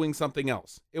would be doing something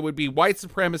else. It would be white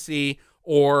supremacy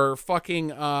or fucking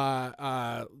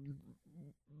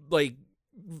like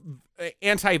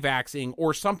anti-vaxxing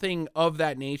or something of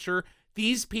that nature.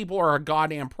 These people are a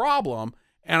goddamn problem,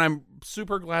 and I'm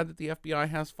super glad that the FBI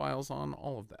has files on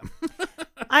all of them.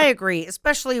 I agree,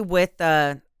 especially with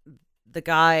the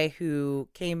guy who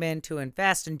came in to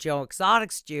invest in Joe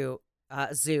Exotic's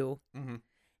zoo, Mm-hmm.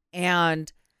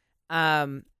 and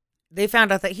they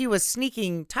found out that he was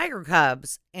sneaking tiger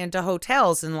cubs into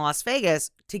hotels in Las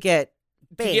Vegas to get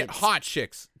babes. To get hot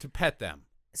chicks to pet them.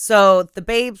 So the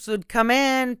babes would come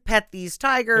in, pet these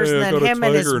tigers, Hey, I and got then a him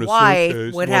and his tiger in a wife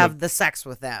suitcase. would You wanna- have the sex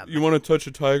with them. You want to touch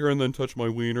a tiger and then touch my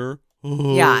wiener?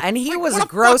 Yeah, and he Like, was what a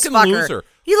gross fucking fucker. loser.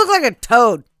 He looked like a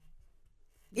toad.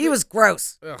 He was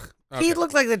gross. Ugh. He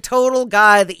looked like the total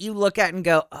guy that you look at and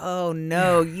go, "Oh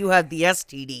no, you have the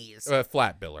STDs."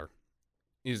 Flat biller.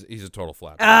 He's a total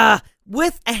flat biller.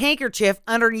 With a handkerchief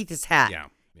underneath his hat. Yeah.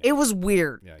 It was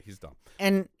weird, Yeah, he's dumb.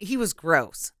 and he was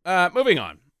gross. Moving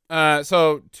on.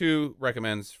 So 2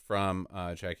 recommends from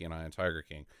Jackie and I on Tiger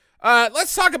King.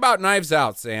 Let's talk about Knives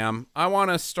Out, Sam. I want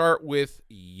to start with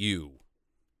you.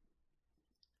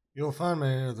 You'll find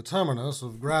me at the terminus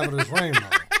of Gravity's Rainbow.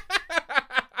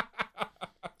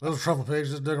 Those trouble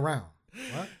pages dig around.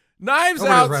 What? Knives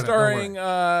Nobody's Out, read it, don't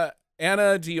starring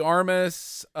Anna de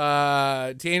Armas,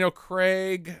 Daniel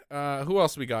Craig. Who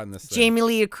else we got in this thing? Jamie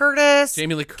Lee Curtis,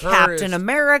 Jamie Lee Curtis, Captain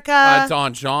America.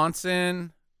 Don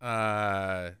Johnson.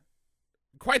 Quite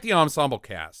the ensemble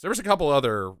cast. There was a couple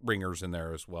other ringers in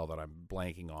there as well that I'm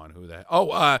blanking on. Who that?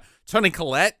 Oh, Toni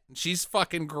Collette. She's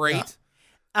fucking great.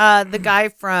 The guy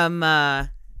from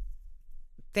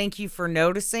Thank You for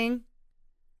Noticing.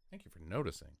 Thank you for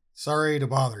noticing. Sorry to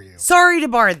bother you. Sorry to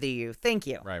bother you. Thank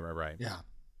you. Right. Yeah.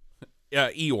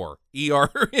 Eeyore.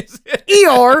 Eeyore is it?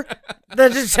 Eeyore, the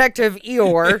detective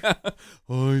Eeyore.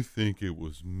 I think it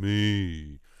was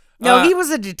me. No, he was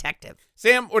a detective.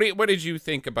 Sam, what did you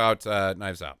think about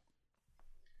Knives Out?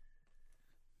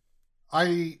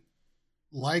 I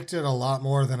liked it a lot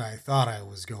more than I thought I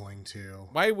was going to.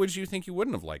 Why would you think you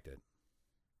wouldn't have liked it?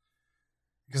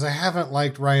 Because I haven't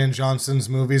liked Ryan Johnson's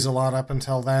movies a lot up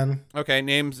until then. Okay,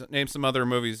 name some other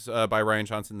movies by Ryan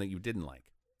Johnson that you didn't like.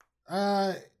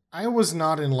 I was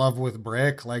not in love with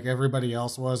Brick like everybody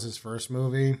else was his first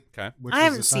movie. Okay. Which I was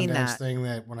haven't a seen Sundance that. thing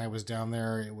that when I was down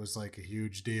there, it was like a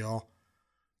huge deal.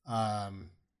 And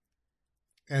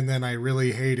then I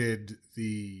really hated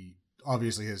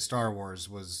obviously his Star Wars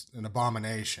was an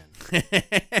abomination.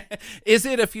 Is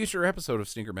it a future episode of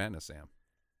Stinker Madness, Sam?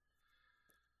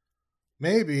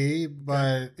 Maybe,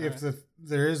 but Okay. if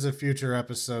there is a future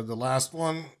episode, the last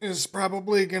one is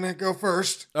probably going to go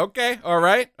first. Okay, all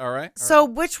right. So,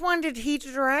 which one did he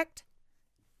direct?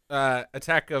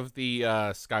 Attack of the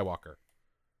Skywalker.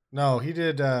 No, he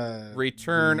did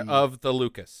Return of the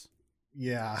Lucas.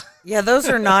 Yeah. Yeah, those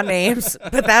are not names,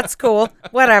 but that's cool.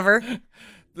 Whatever.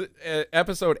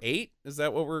 Episode 8? Is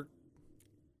that what we're...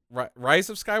 Rise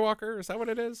of Skywalker? Is that what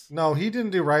it is? No, he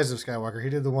didn't do Rise of Skywalker. He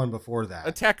did the one before that.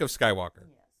 Attack of Skywalker.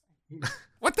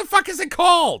 What the fuck is it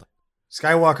called?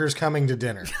 Skywalker's Coming to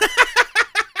Dinner.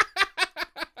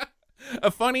 A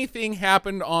funny thing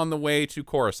happened on the way to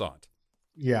Coruscant.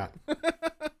 Yeah.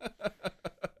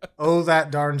 Oh, that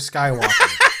darn Skywalker.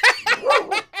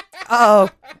 Oh,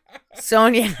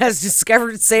 Sonia has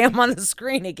discovered Sam on the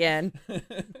screen again.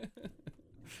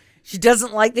 She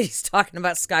doesn't like that he's talking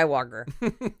about Skywalker.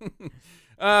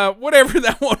 Whatever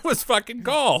that one was fucking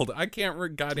called. I can't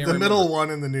goddamn The remember. middle one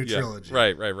in the new Yeah, trilogy.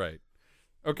 Right.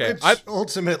 Okay. Which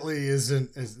ultimately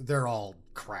they're all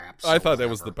crap. I thought that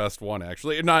was the best one,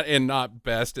 actually. Not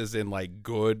best as in like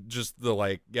good, just the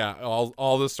like, yeah,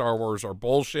 all the Star Wars are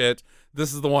bullshit.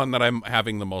 This is the one that I'm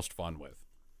having the most fun with.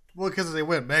 Well, because they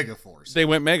went Megaforce. They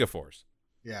went Megaforce.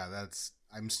 Yeah,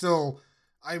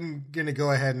 I'm going to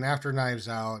go ahead and after Knives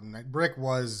Out, and Brick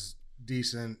was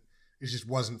decent. It just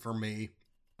wasn't for me.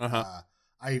 Uh-huh.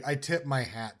 I tip my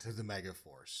hat to the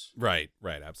Megaforce. Right,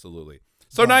 absolutely.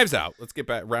 So Knives Out. Let's get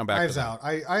round back Knives to Out.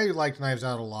 I liked Knives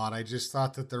Out a lot. I just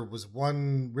thought that there was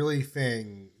one really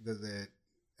thing that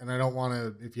and I don't want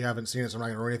to, if you haven't seen it, so I'm not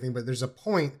going to ruin anything, but there's a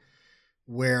point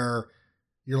where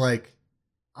you're like,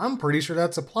 I'm pretty sure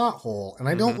that's a plot hole. And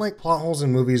I don't like plot holes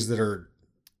in movies that are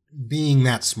being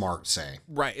that smart, say.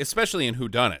 Right, especially in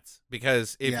whodunits.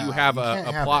 Because if Yeah, you have you can't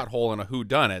a have plot it. hole in a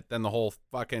whodunit, then the whole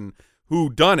fucking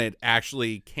whodunit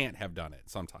actually can't have done it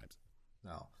sometimes.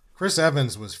 No. Chris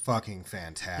Evans was fucking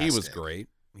fantastic. He was great.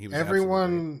 He was absolutely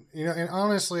Everyone, and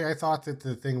honestly, I thought that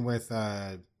the thing with,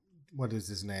 what is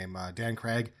his name? Dan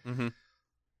Craig. great. Mm-hmm.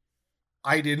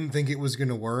 I didn't think it was going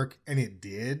to work, and it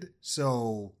did.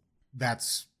 So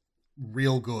that's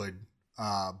real good.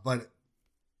 But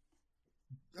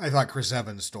I thought Chris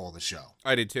Evans stole the show.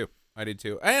 I did too.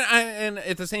 And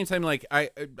at the same time, like I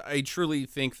truly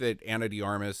think that Ana de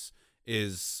Armas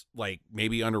is like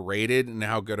maybe underrated in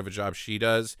how good of a job she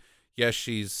does. Yes,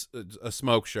 she's a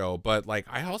smoke show, but like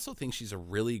I also think she's a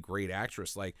really great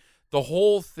actress. Like the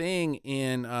whole thing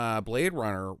in Blade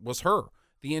Runner was her.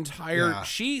 The entire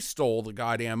she stole the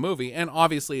goddamn movie, and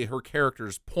obviously her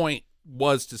character's point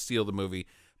was to steal the movie.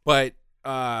 But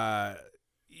like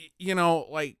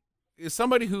as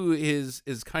somebody who is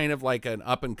kind of like an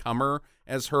up and comer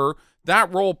as her,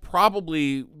 that role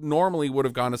probably normally would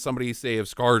have gone to somebody, say, of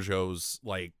ScarJo's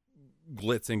like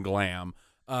glitz and glam.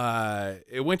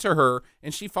 It went to her,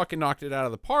 and she fucking knocked it out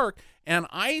of the park. And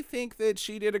I think that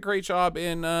she did a great job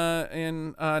in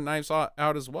Knives Out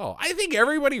as well. I think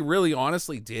everybody really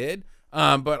honestly did.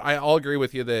 But I'll agree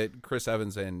with you that Chris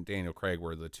Evans and Daniel Craig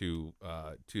were the two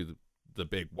the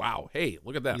big wow. Hey,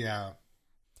 look at them. Yeah.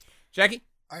 Jackie?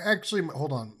 I actually,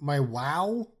 hold on. My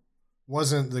wow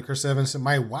wasn't the Chris Evans.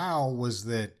 My wow was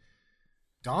that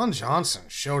Don Johnson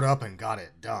showed up and got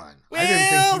it done. I didn't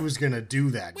think he was going to do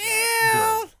that.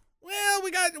 Well,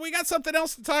 we got something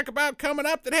else to talk about coming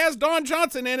up that has Don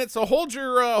Johnson in it. So hold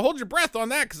your breath on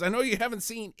that, because I know you haven't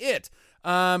seen it.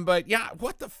 But yeah,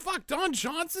 what the fuck? Don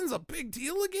Johnson's a big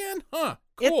deal again? Huh?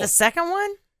 Cool. It the second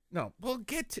one? No, we'll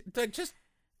get to just.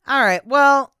 All right.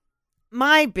 Well,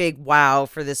 my big wow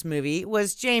for this movie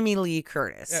was Jamie Lee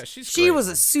Curtis. Yeah, she great. Was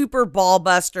a super ball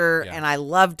buster, and I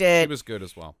loved it. She was good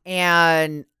as well.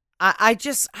 And I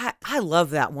love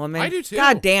that woman. I do too.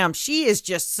 God damn, she is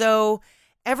just so.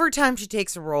 Every time she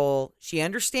takes a role, she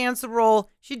understands the role,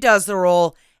 she does the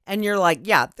role, and you're like,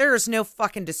 yeah, there is no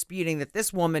fucking disputing that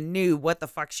this woman knew what the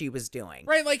fuck she was doing.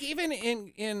 Right, like even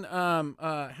in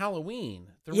Halloween,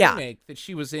 the remake that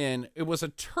she was in, it was a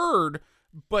turd.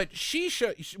 But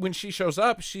when she shows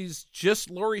up, she's just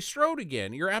Laurie Strode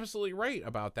again. You're absolutely right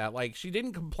about that. Like, she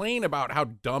didn't complain about how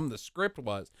dumb the script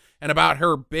was and about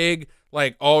her big,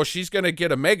 like, oh, she's going to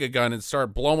get a mega gun and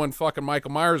start blowing fucking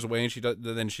Michael Myers away, and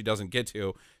then she doesn't get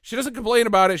to. She doesn't complain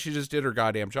about it. She just did her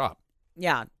goddamn job.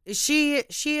 Yeah, she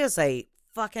is a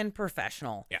fucking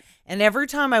professional. Yeah. And every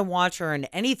time I watch her in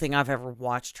anything I've ever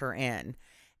watched her in,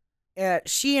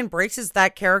 she embraces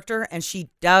that character and she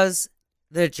does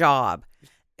the job.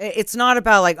 It's not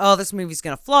about like, oh, this movie's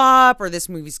going to flop or this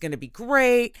movie's going to be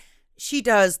great. She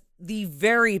does the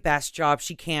very best job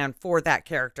she can for that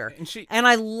character. And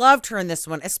I loved her in this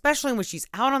one, especially when she's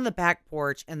out on the back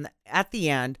porch and at the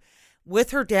end with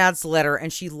her dad's letter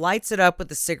and she lights it up with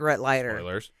the cigarette lighter.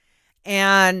 Spoilers.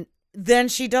 And then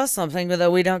she does something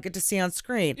that we don't get to see on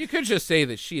screen. You could just say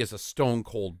that she is a stone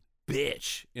cold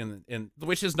bitch in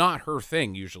which is not her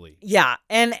thing usually. Yeah,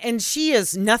 and she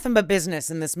is nothing but business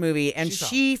in this movie, and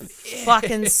she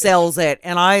fucking sells it,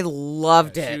 and I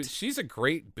loved it. She's a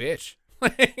great bitch.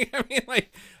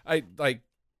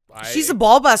 She's a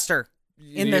ball buster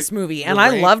in this movie, and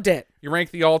I loved it. You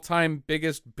rank the all-time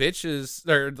biggest bitches,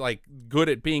 they're like good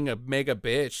at being a mega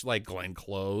bitch, like Glenn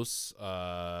Close,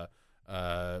 Meryl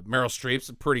Streep's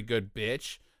a pretty good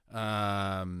bitch.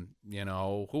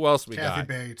 Who else we got?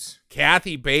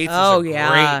 Kathy Bates is a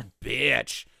great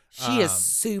bitch. She is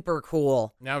super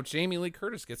cool. Now Jamie Lee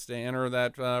Curtis gets to enter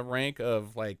that rank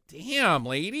of like, damn,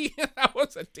 lady, that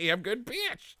was a damn good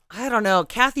bitch. I don't know.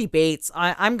 Kathy Bates,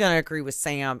 I'm going to agree with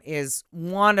Sam, is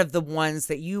one of the ones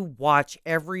that you watch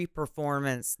every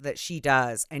performance that she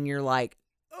does, and you're like,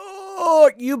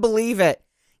 oh, you believe it.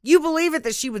 You believe it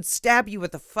that she would stab you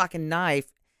with a fucking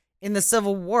knife in the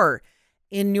Civil War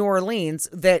in New Orleans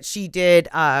that she did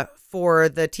for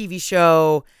the TV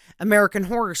show American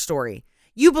Horror Story.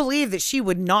 You believe that she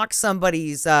would knock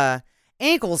somebody's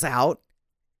ankles out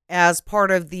as part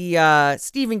of the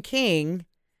Stephen King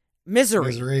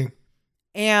Misery.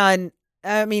 And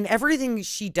I mean, everything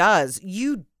she does,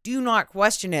 you do not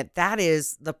question it. That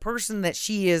is the person that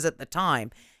she is at the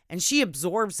time. And she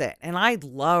absorbs it, and I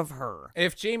love her.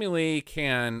 If Jamie Lee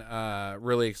can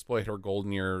really exploit her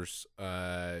golden years,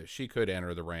 she could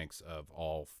enter the ranks of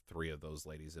all three of those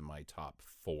ladies in my top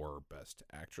 4 best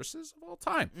actresses of all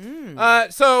time.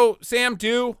 So, Sam,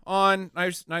 do on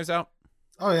Knives Out?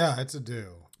 Oh, yeah, it's a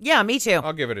do. Yeah, me too.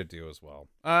 I'll give it a 2 as well.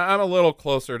 I'm a little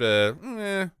closer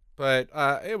to, but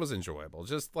it was enjoyable.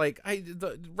 Just like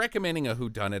recommending a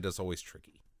whodunit is always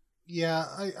tricky. Yeah,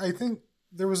 I think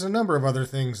there was a number of other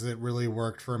things that really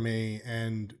worked for me,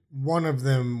 and one of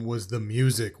them was the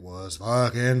music was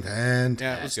fucking fantastic.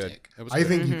 Yeah, it was good. It was I good.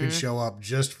 think you could show up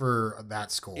just for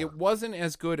that score. It wasn't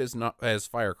as good as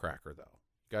Firecracker though.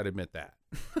 Got to admit that.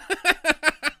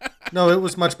 No, it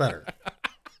was much better.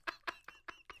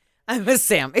 I'm with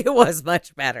Sam. It was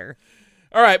much better.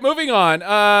 All right, moving on.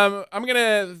 I'm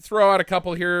gonna throw out a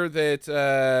couple here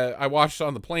that I watched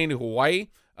on the plane to Hawaii.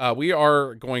 We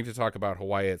are going to talk about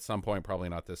Hawaii at some point, probably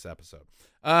not this episode.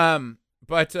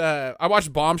 But I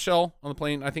watched Bombshell on the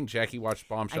plane. I think Jackie watched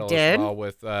Bombshell as well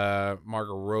with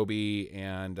Margot Robbie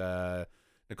and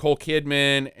Nicole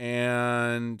Kidman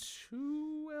and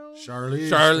who else?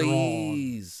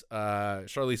 Charlize.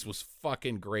 Charlize was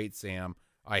fucking great, Sam.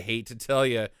 I hate to tell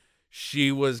you,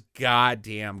 she was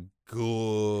goddamn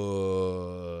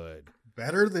good.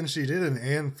 Better than she did in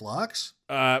Anne Flux?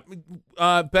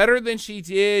 Better than she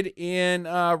did in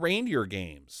Reindeer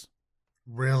Games.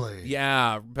 Really?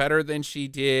 Yeah, better than she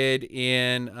did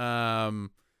in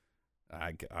I'm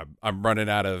running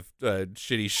out of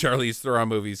shitty Charlize Theron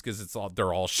movies because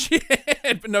they're all shit.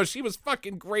 But no, she was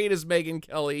fucking great as Megyn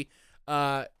Kelly.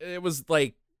 It was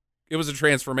a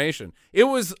transformation. It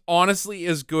was honestly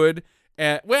as good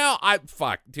at,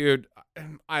 dude.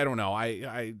 I don't know.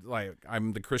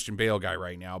 I'm the Christian Bale guy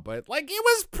right now, but it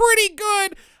was pretty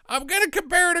good. I'm gonna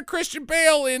compare it to Christian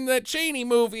Bale in the Cheney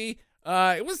movie.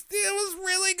 It was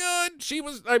really good.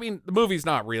 The movie's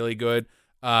not really good.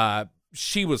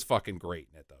 She was fucking great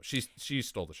in it though. She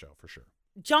stole the show for sure.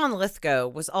 John Lithgow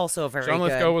was also very good. John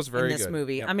Lithgow was very in this good.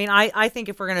 movie. Yep. I mean, I think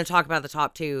if we're going to talk about the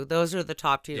top two, those are the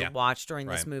top two to watch during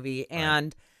this Right. movie. Right.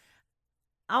 And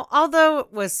although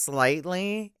it was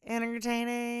slightly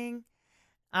entertaining,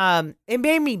 it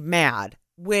made me mad,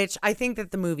 which I think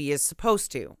that the movie is supposed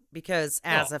to, because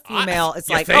as a female, it's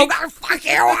you like, think? oh, God, fuck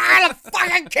you, I'm gonna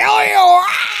fucking kill you.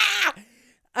 Ah!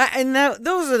 And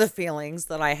those are the feelings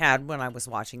that I had when I was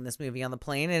watching this movie on the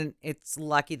plane. And it's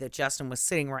lucky that Justin was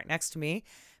sitting right next to me,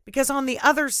 because on the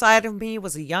other side of me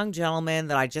was a young gentleman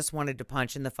that I just wanted to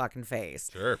punch in the fucking face.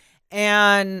 Sure.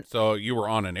 And So you were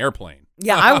on an airplane.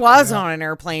 yeah, I was on an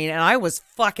airplane and I was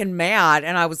fucking mad.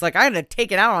 And I was like, I had to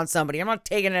take it out on somebody. I'm not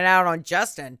taking it out on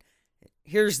Justin.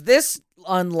 Here's this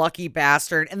unlucky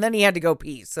bastard. And then he had to go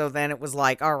pee. So then it was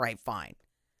like, all right, fine.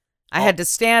 I had to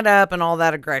stand up and all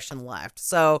that aggression left.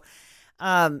 So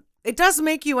it does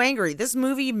make you angry. This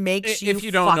movie makes you if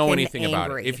you don't know fucking anything about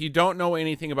it. angry. If you don't know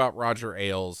anything about Roger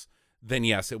Ailes, then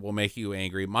yes, it will make you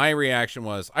angry. My reaction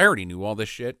was, I already knew all this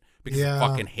shit because I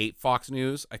fucking hate Fox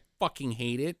News. I fucking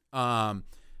hate it.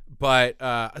 But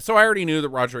so I already knew that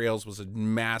Roger Ailes was a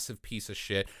massive piece of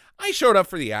shit. I showed up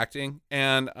for the acting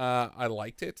and I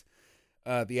liked it.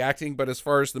 The acting, but as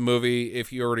far as the movie,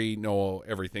 if you already know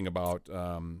everything about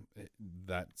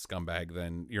that scumbag,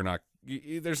 then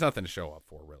there's nothing to show up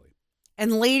for, really.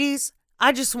 And ladies,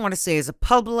 I just want to say as a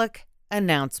public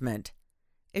announcement,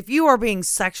 if you are being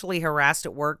sexually harassed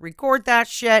at work, record that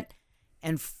shit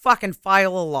and fucking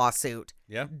file a lawsuit.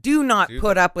 Yeah. Do not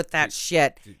put up with that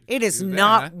shit. It is do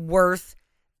not that. worth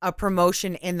a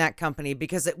promotion in that company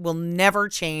because it will never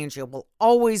change. It will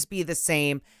always be the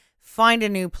same. Find a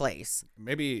new place.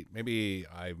 Maybe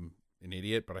I'm an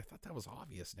idiot, but I thought that was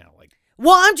obvious now.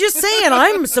 Well, I'm just saying,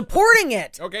 I'm supporting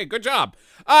it. Okay, good job.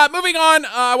 Moving on.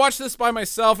 I watched this by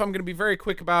myself. I'm going to be very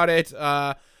quick about it.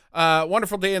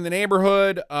 Wonderful Day in the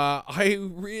Neighborhood. I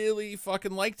really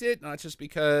fucking liked it, not just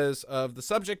because of the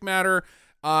subject matter.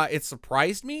 It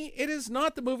surprised me. It is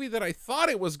not the movie that I thought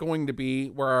it was going to be,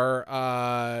 where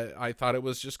I thought it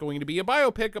was just going to be a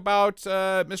biopic about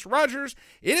Mr. Rogers.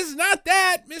 It is not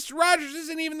that. Mr. Rogers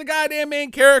isn't even the goddamn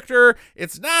main character.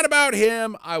 It's not about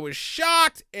him. I was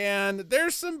shocked, and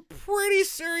there's some pretty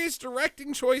serious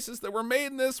directing choices that were made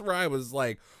in this where I was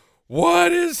like,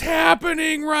 what is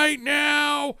happening right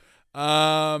now?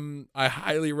 I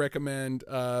highly recommend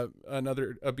A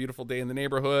Beautiful Day in the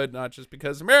Neighborhood, not just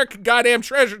because American goddamn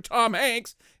treasure Tom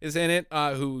Hanks is in it,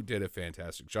 who did a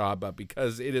fantastic job, but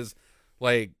because it is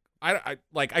I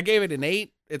gave it an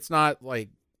 8. It's not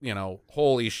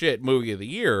holy shit movie of the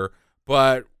year,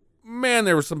 but man,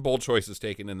 there were some bold choices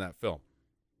taken in that film.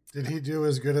 Did he do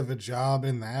as good of a job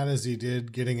in that as he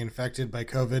did getting infected by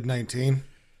COVID-19?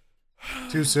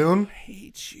 Too soon? I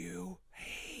hate you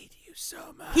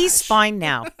so much. He's fine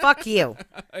now. Fuck you.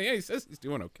 Yeah, he says he's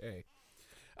doing okay.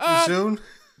 Too soon?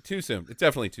 Too soon. It's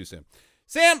definitely too soon.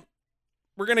 Sam,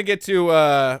 we're going to get to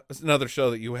another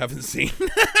show that you haven't seen.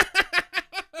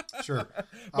 Sure.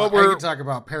 But I can talk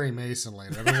about Perry Mason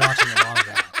later. I've been watching a lot of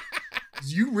that.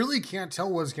 You really can't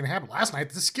tell what's going to happen. Last night,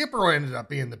 the skipper ended up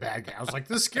being the bad guy. I was like,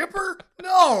 the skipper?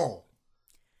 No.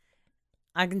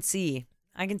 I can see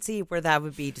where that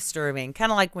would be disturbing.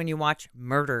 Kind of like when you watch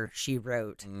Murder, She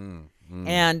Wrote.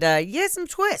 And you get some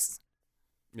twists.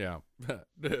 Yeah.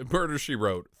 Murder, She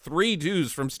Wrote. 3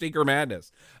 dudes from Stinker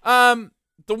Madness. The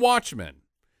Watchmen.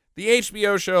 The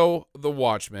HBO show, The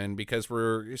Watchmen, because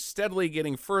we're steadily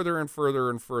getting further and further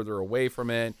and further away from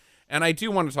it. And I do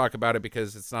want to talk about it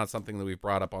because it's not something that we've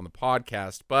brought up on the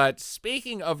podcast. But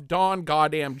speaking of Don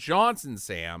Goddamn Johnson,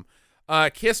 Sam,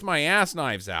 Kiss My Ass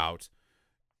Knives Out.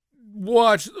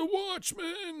 Watch The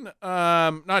Watchmen.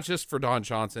 Not just for Don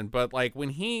Johnson, but like when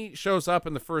he shows up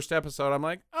in the first episode, I'm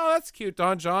like, oh, that's cute.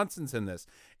 Don Johnson's in this.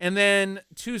 And then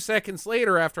 2 seconds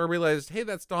later, after I realized, hey,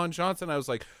 that's Don Johnson, I was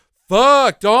like,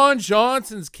 fuck, Don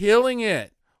Johnson's killing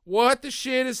it. What the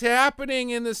shit is happening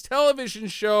in this television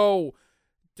show?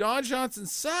 Don Johnson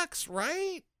sucks,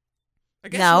 right? I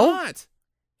guess not.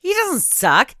 He doesn't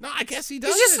suck. No, I guess he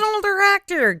doesn't. He's just an older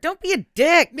actor. Don't be a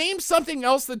dick. Name something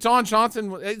else that Don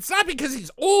Johnson... It's not because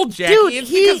he's old, Jackie. Dude, it's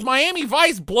because Miami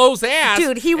Vice blows ass.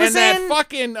 Dude, he was and in... that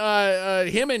fucking...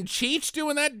 him and Cheech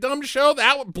doing that dumb show,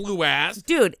 that blew ass.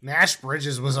 Dude. Nash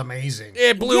Bridges was amazing.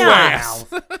 It blew ass.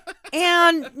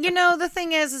 And, the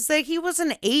thing is that he was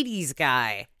an 80s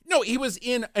guy. No, he was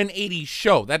in an 80s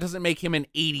show. That doesn't make him an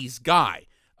 80s guy.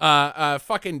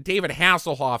 Fucking David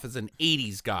Hasselhoff is an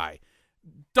 80s guy.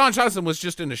 Don Johnson was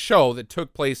just in a show that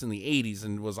took place in the 80s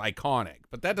and was iconic,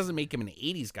 but that doesn't make him an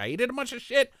 80s guy. He did a bunch of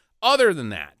shit other than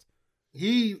that.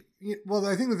 Well,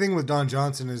 I think the thing with Don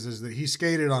Johnson is that he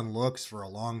skated on looks for a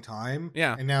long time.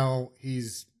 Yeah. And now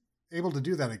he's able to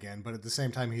do that again, but at the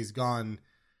same time, he's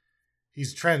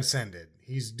transcended.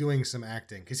 He's doing some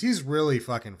acting because he's really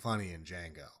fucking funny in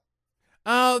Django.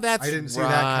 Oh, that's I didn't see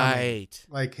that coming.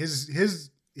 Like his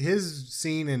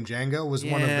scene in Django was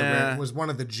one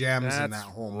of the gems in that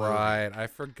whole movie. Right. I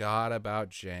forgot about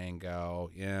Django.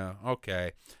 Yeah.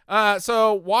 Okay.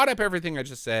 So wad up everything I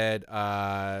just said.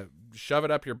 Shove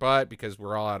it up your butt because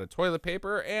we're all out of toilet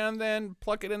paper, and then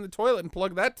pluck it in the toilet and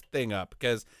plug that thing up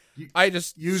because I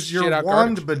just use shit your out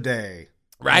wand garbage. bidet.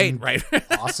 Right.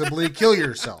 Possibly kill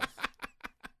yourself.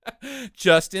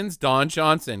 Justin's Don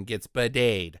Johnson gets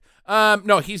bidetted.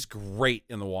 No, he's great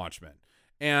in The Watchmen.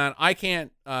 And I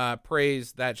can't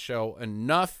praise that show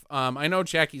enough. I know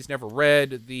Jackie's never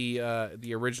read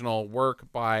the original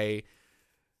work by.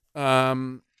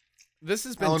 This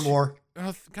has been Alan Moore.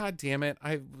 Oh, God damn it!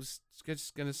 I was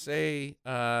just gonna say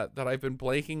that I've been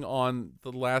blanking on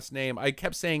the last name. I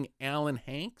kept saying Alan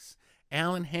Hanks,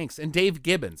 and Dave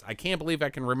Gibbons. I can't believe I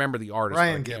can remember the artist.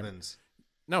 Ryan Gibbons.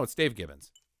 No, it's Dave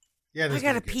Gibbons. Yeah, I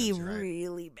gotta Dave pee Gibbons, right.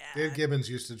 really bad. Dave Gibbons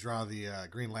used to draw the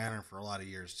Green Lantern for a lot of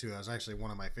years too. That was actually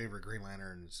one of my favorite Green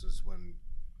Lanterns was when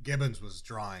Gibbons was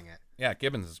drawing it. Yeah,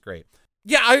 Gibbons is great.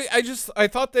 Yeah, I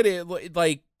thought that it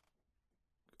like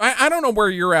I don't know where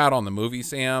you're at on the movie,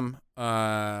 Sam.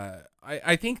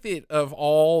 I think that of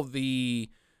all the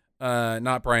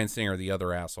not Bryan Singer, the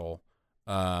other asshole,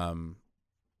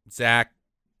 Zack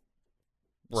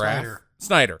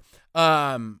Snyder.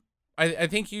 I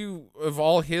think you, of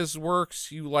all his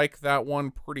works, you like that one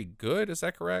pretty good. Is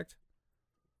that correct?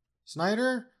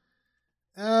 Snyder?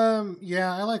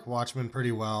 Yeah, I like Watchmen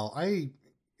pretty well. I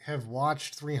have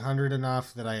watched 300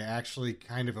 enough that I actually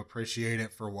kind of appreciate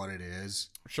it for what it is.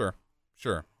 Sure.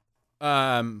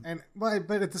 But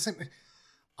at the same time,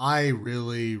 I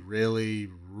really, really,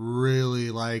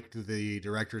 really liked the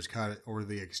director's cut or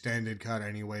the extended cut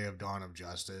anyway of Dawn of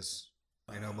Justice.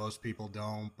 I know most people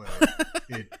don't, but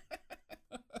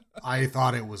I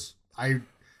thought it was. I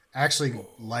actually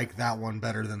like that one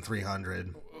better than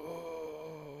 300.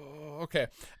 Okay.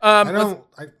 I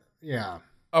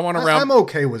want to round. I'm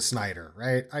okay with Snyder,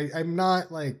 right? I'm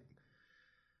not like.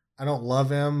 I don't love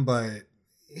him, but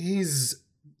he's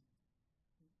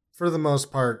for the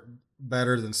most part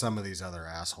better than some of these other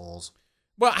assholes.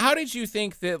 Well, how did you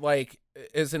think that, like,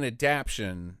 as an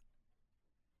adaptation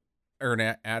or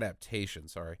an adaptation?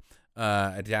 Sorry.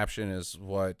 Adaption is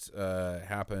what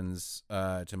happens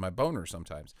to my boner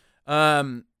sometimes.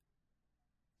 Is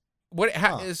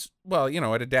well,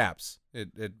 it adapts. It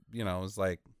is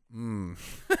like,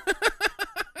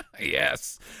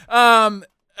 yes. I'm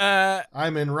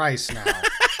in Rice now.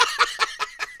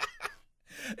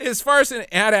 As far as an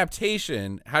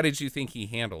adaptation, how did you think he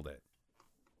handled it?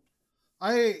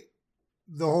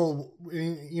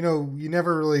 You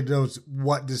never really know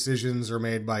what decisions are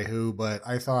made by who, but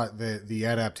I thought that the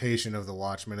adaptation of The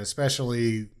Watchmen,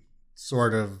 especially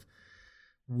sort of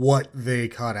what they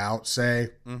cut out,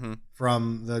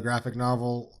 from the graphic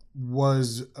novel,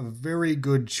 was a very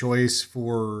good choice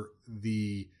for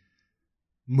the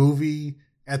movie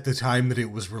at the time that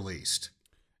it was released.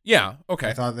 Yeah. Okay.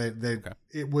 I thought that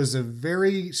it was a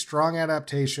very strong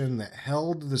adaptation that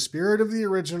held the spirit of the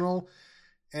original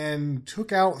and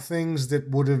took out things that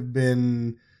would have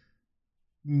been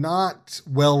not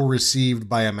well received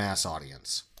by a mass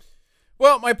audience.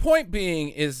 Well, my point being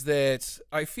is that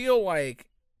I feel like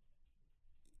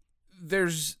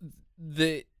there's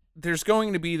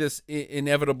going to be this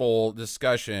inevitable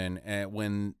discussion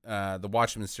when the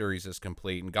Watchmen series is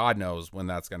complete, and God knows when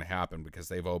that's going to happen because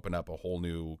they've opened up a whole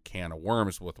new can of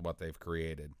worms with what they've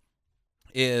created,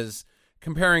 is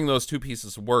comparing those two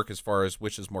pieces of work as far as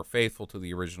which is more faithful to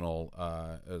the original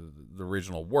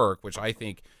work, which I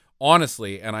think,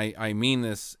 honestly, and I mean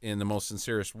this in the most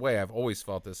sincerest way, I've always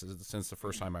felt this since the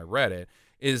first time I read it,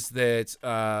 is that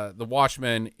the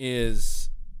Watchmen is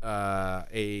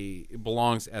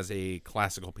belongs as a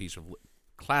classical piece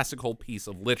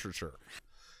of literature.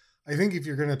 I think if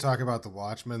you're going to talk about the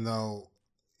Watchmen, though,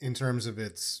 in terms of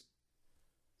its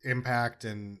impact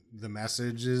and the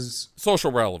messages,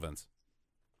 social relevance,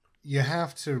 you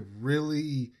have to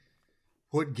really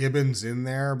put Gibbons in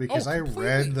there, because I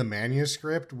read the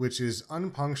manuscript, which is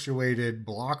unpunctuated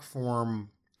block form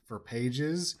for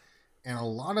pages, and a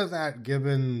lot of that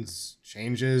Gibbons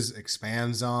changes,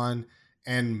 expands on,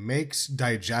 and makes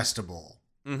digestible.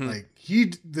 Mm-hmm. Like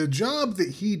the job that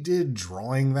he did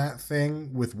drawing that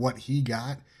thing with what he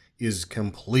got is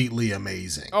completely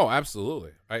amazing. Oh,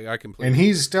 absolutely. I completely. And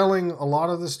he's telling a lot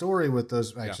of the story with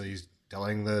those. Actually, he's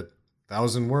telling the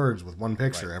 1,000 words with one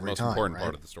picture every most time. Most important right?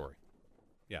 part of the story.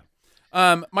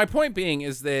 Yeah. My point being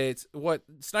is that what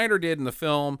Snyder did in the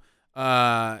film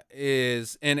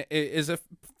is a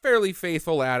fairly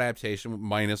faithful adaptation,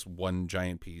 minus one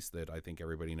giant piece that I think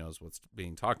everybody knows what's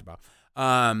being talked about.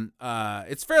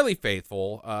 It's fairly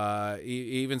faithful.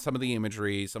 Even some of the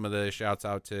imagery, some of the shouts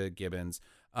out to Gibbons.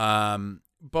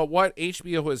 But what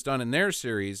HBO has done in their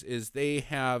series is they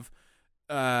have,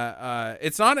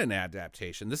 it's not an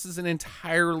adaptation. This is an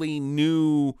entirely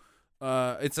new,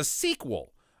 it's a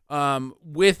sequel.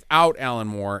 Without Alan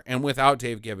Moore and without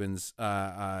Dave Gibbons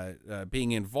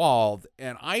being involved.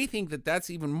 And I think that that's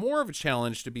even more of a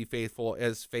challenge to be faithful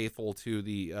to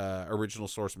the original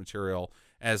source material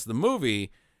as the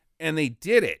movie. And they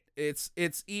did it. It's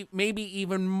maybe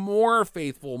even more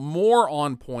faithful, more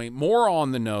on point, more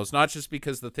on the nose, not just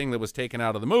because the thing that was taken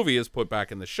out of the movie is put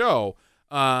back in the show,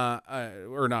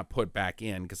 or not put back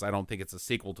in, because I don't think it's a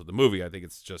sequel to the movie. I think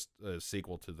it's just a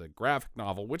sequel to the graphic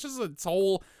novel, which is its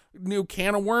whole new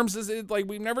can of worms. Like,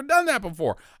 we've never done that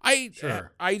before. I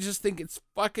just think it's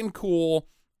fucking cool.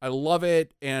 I love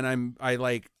it, and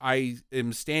I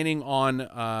am standing on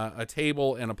a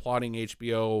table and applauding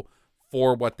HBO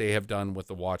for what they have done with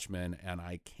The Watchmen, and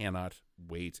I cannot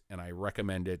wait, and I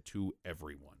recommend it to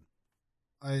everyone.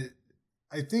 I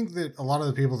think that a lot of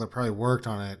the people that probably worked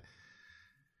on it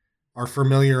are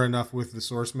familiar enough with the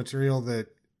source material that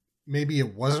maybe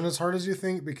it wasn't as hard as you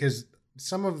think, because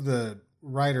some of the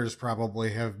writers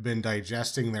probably have been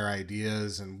digesting their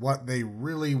ideas and what they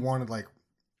really wanted,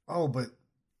 but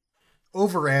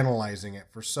overanalyzing it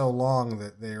for so long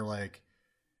that they're like,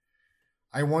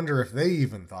 I wonder if they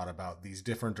even thought about these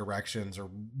different directions or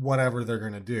whatever they're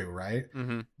going to do, right?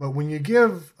 Mm-hmm. But when you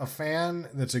give a fan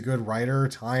that's a good writer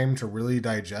time to really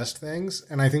digest things,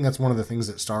 and I think that's one of the things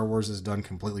that Star Wars has done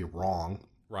completely wrong,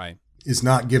 right, is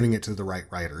not giving it to the right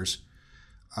writers.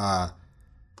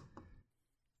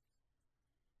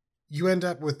 You end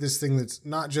up with this thing that's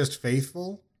not just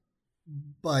faithful,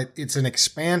 but it's an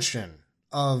expansion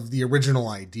of the original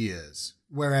ideas.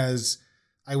 Whereas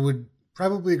I would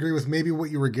probably agree with maybe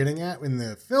what you were getting at in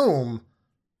the film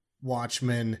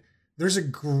Watchmen. There's a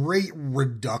great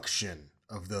reduction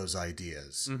of those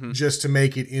ideas just to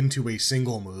make it into a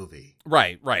single movie.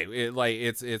 Right.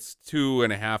 It's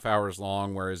 2.5 hours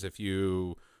long, whereas if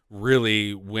you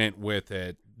really went with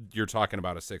it, you're talking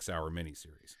about a 6-hour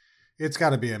miniseries. It's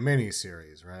got to be a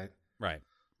miniseries, right? Right.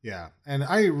 Yeah, and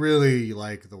I really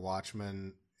like The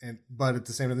Watchmen, but at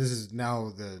the same time, this is now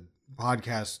the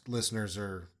podcast listeners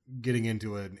are getting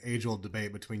into an age-old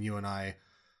debate between you and I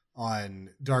on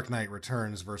Dark Knight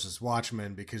Returns versus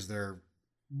Watchmen, because they're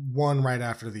one right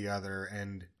after the other,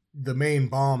 and the main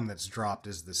bomb that's dropped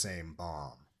is the same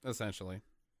bomb. Essentially,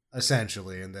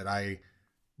 and that I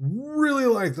really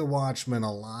like The Watchmen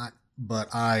a lot,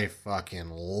 but I fucking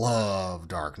love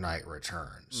Dark Knight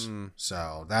Returns.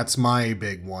 So that's my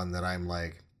big one that I'm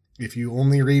like, if you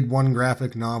only read one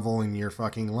graphic novel in your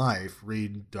fucking life,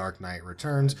 read Dark Knight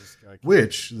Returns,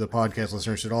 which the podcast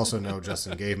listeners should also know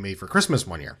Justin gave me for Christmas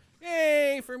one year.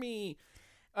 Yay for me.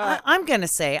 I'm gonna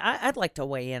say I'd like to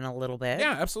weigh in a little bit.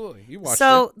 Yeah, absolutely. You watched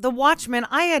So it. The Watchmen,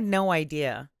 I had no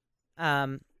idea,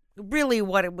 really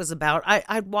what it was about.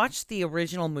 I'd watched the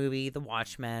original movie, The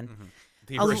Watchmen.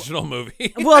 The original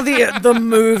movie. Well, the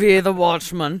movie, The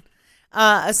Watchmen,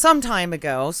 some time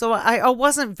ago. So I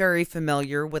wasn't very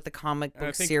familiar with the comic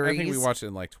book series. I think we watched it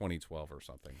in like 2012 or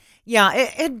something. Yeah, it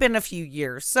had been a few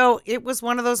years. So it was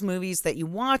one of those movies that you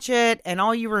watch it and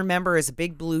all you remember is a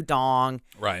big blue dong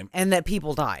Right. and that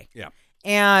people die. Yeah.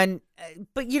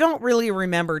 But you don't really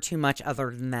remember too much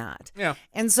other than that. Yeah.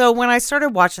 And so when I started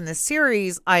watching this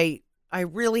series, I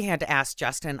really had to ask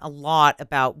Justin a lot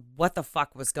about what the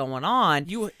fuck was going on.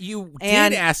 You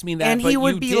And- did ask me that, and but he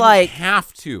would you be didn't like-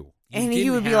 have to. You And he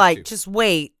didn't would be have like, to. just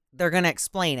wait, they're going to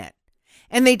explain it.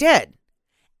 And they did.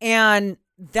 And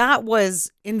that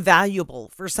was invaluable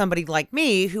for somebody like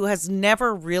me who has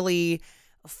never really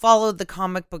followed the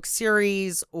comic book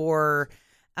series or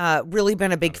really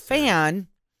been a big fan.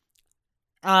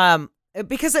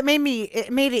 Because it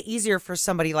made it easier for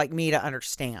somebody like me to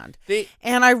understand.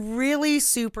 And I really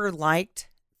super liked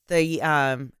the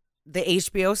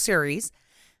HBO series.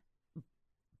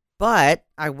 But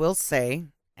I will say,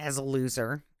 as a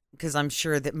loser, because I'm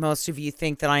sure that most of you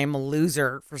think that I am a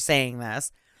loser for saying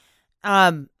this,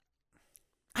 I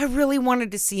really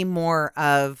wanted to see more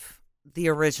of the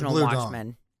original Blue Dong.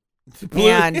 Watchmen.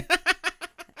 And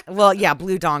well, yeah,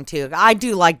 Blue Dong too. I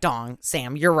do like Dong,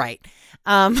 Sam. You're right.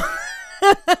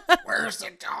 Where's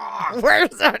the dog? Where's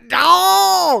the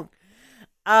dog?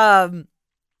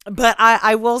 But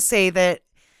I will say that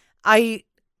I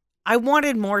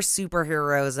wanted more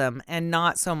superheroism and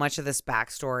not so much of this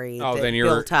backstory that then you're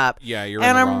built up. Yeah, you're. And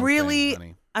in the I'm wrong really, thing,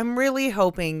 honey. I'm really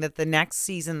hoping that the next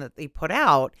season that they put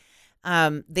out,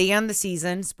 they end the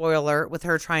season, spoiler alert, with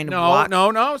her trying to block.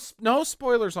 No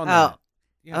spoilers on that.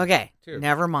 Yeah, Okay, too.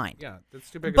 never mind. Yeah,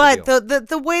 that's too big But of a deal.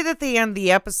 the way that they end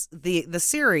the episode, the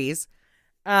series,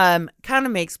 kind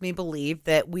of makes me believe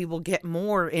that we will get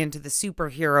more into the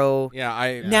superhero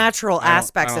natural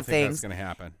aspects of things. That's going to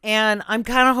happen. And I'm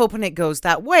kind of hoping it goes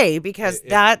that way because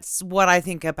that's what I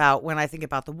think about when I think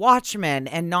about the Watchmen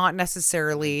and not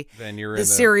necessarily Then you're the in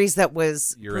series that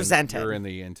was you're presented. you're in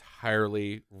the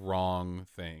entirely wrong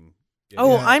thing.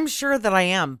 Oh, I'm sure that I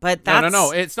am, but that's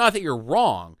No. It's not that you're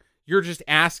wrong. You're just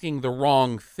asking the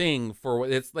wrong thing for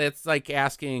it's like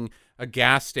asking a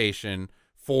gas station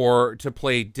to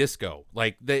play disco.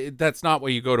 Like that's not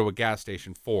what you go to a gas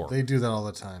station for. They do that all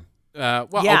the time. Yeah,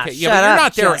 but shut you're up,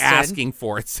 not there Justin. asking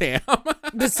for it, Sam.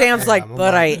 But Sam's Yeah, like, I'm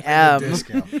but a I am.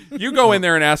 disco. You go in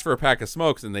there and ask for a pack of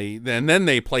smokes, and then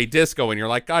they play disco, and you're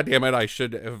like, God damn it, I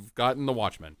should have gotten the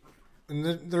Watchmen.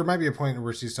 And there might be a point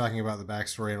where she's talking about the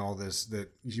backstory and all this,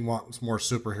 that you want more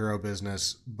superhero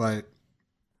business, but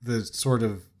the sort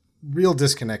of real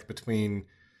disconnect between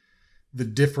the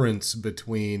difference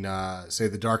between, say,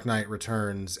 The Dark Knight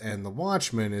Returns and The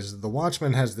Watchmen is The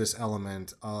Watchmen has this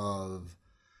element of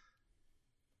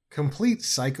complete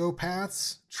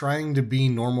psychopaths trying to be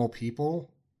normal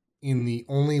people in the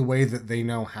only way that they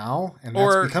know how, and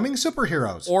that's becoming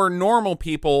superheroes. Or normal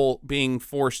people being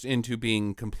forced into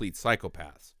being complete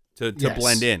psychopaths to Yes.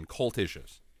 blend in,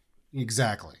 cultishes.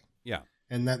 Exactly. Yeah.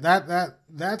 And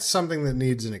that's something that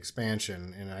needs an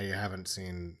expansion, and I haven't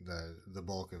seen the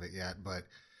bulk of it yet, but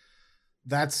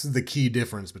that's the key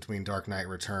difference between Dark Knight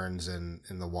Returns and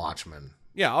The Watchmen.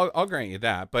 Yeah, I'll grant you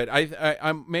that, but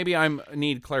I'm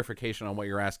need clarification on what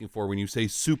you're asking for when you say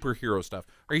superhero stuff.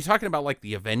 Are you talking about like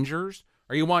the Avengers?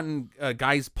 Are you wanting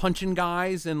guys punching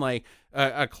guys and like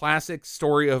a classic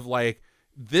story of like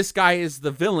this guy is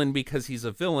the villain because he's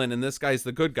a villain and this guy's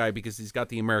the good guy because he's got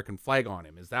the American flag on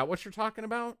him? Is that what you're talking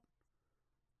about?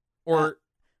 Or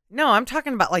No, I'm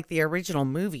talking about like the original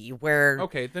movie where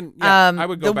okay, then yeah, I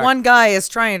would go the back. one guy is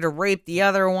trying to rape the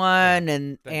other one,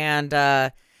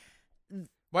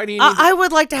 Why do you need I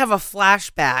would like to have a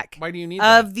flashback why do you need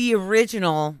of that? the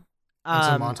original. And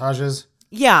some montages.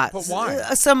 Yeah, But why?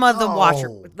 Some of the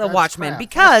That's Watchmen, crap.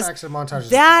 because Flashbacks and montages are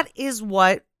that crap. is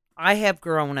what I have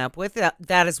grown up with.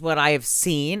 That is what I have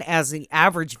seen as the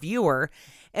average viewer,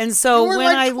 and so You were when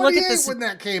like I look at 28 this, when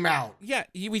that came out. Yeah,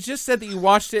 we just said that you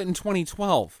watched it in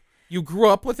 2012. You grew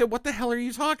up with it. What the hell are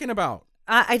you talking about?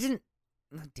 I didn't.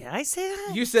 Did I say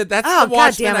that? You said that's Oh, the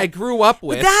Watchmen God damn it. I grew up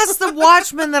with. But that's the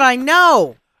Watchmen that I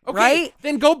know, okay, right?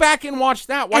 Then go back and watch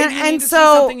that. Why do you need to see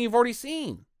so- something you've already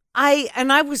seen?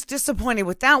 I was disappointed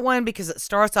with that one because it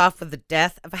starts off with the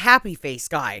death of a happy face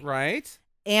guy, Right?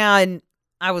 and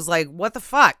I was like, "What the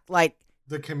fuck?" Like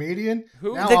The comedian?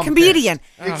 Who? Now the I'm comedian.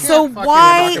 pissed. You can't So fucking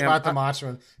why- talk about the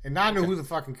Watchmen and not know who the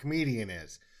fucking comedian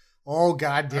is? Oh,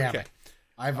 God damn Okay. it.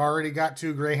 I've already got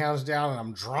 2 greyhounds down, and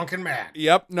I'm drunk and mad.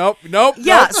 Yep. Nope.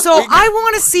 Yeah, so I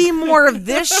want to see more of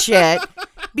this shit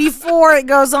before it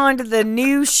goes on to the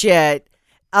new shit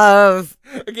of...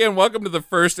 Again, welcome to the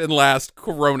first and last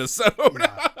Corona-sode.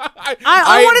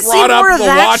 I want to see more of the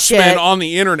that Watchmen shit. on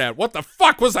the internet. What the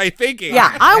fuck was I thinking?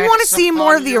 Yeah, I want to Hex see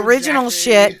more of upon the your original decade.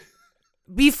 shit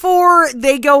before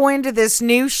they go into this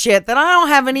new shit that I don't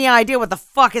have any idea what the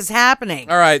fuck is happening.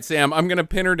 All right, Sam, I'm going to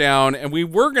pin her down, and we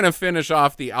were going to finish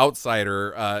off The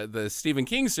Outsider, the Stephen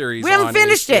King series. We haven't on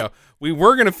finished HBO. it. We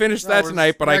were going to finish that we're-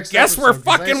 tonight, but I next guess we're episode,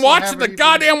 'cause I fucking still watching haven't the even-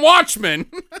 goddamn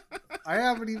Watchmen. I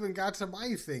haven't even got to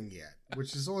my thing yet,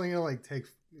 which is only gonna take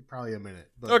probably a minute.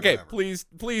 But Okay, whatever.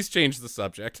 please change the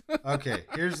subject. Okay,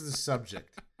 here's the subject.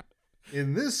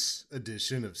 In this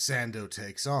edition of Sando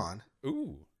Takes On,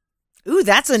 Ooh. Ooh,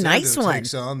 that's a nice Sando one.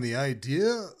 takes on the idea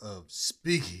of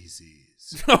speakeasies.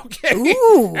 Okay.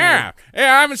 Ooh. Yeah, I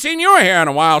haven't seen you here in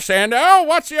a while, Sando.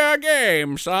 What's your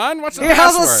game, son? What's the He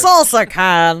has password? a salsa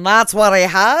can. That's what he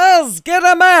has. Get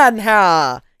him in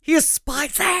here. He's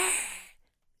spicy.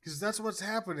 Because that's what's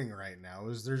happening right now.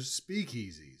 Is there's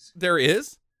speakeasies? There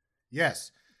is?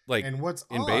 Yes. Like, And what's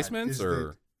in odd basements, is or?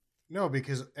 that- no,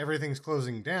 because everything's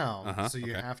closing down. Uh-huh, So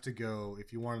you okay. have to go,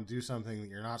 if you want to do something that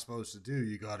you're not supposed to do,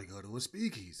 you got to go to a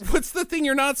speakeasy. What's the thing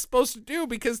you're not supposed to do?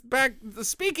 Because the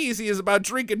speakeasy is about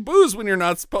drinking booze when you're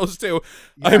not supposed to.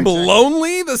 Yeah, I'm exactly.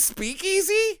 lonely, the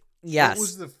speakeasy? Yes. What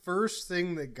was the first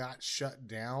thing that got shut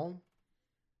down?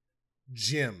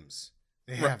 Gyms.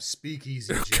 They have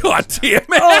speakeasy gyms. God now. damn it.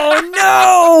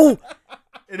 Oh, no.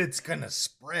 And it's going to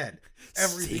spread.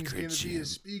 Everything's Secret going to be gym. a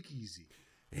speakeasy.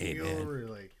 Hey, You man. over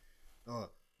like, oh,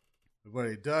 my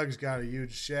buddy Doug's got a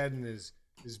huge shed in his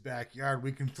backyard.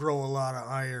 We can throw a lot of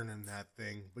iron in that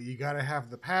thing, but you got to have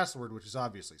the password, which is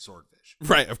obviously swordfish.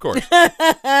 Right, of course.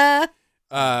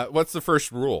 What's the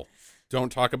first rule?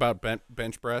 Don't talk about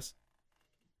bench press.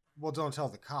 Well, don't tell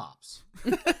the cops.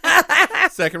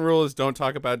 Second rule is don't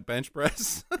talk about bench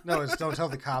press. No, it's don't tell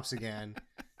the cops again.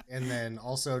 And then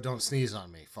also don't sneeze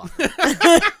on me. Fuck.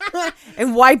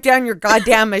 And wipe down your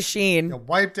goddamn machine. You know,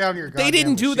 wipe down your goddamn They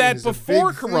didn't do machine that is a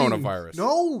before big thing. coronavirus.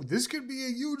 No, this could be a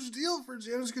huge deal for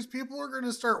gyms because people are going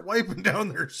to start wiping down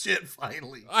their shit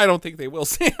finally. I don't think they will,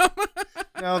 Sam.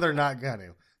 No, they're not going to.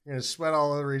 They're going to sweat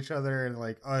all over each other and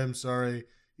like, oh, I'm sorry.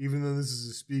 Even though this is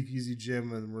a speakeasy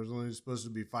gym and there's only supposed to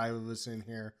be 5 of us in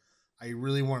here, I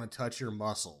really want to touch your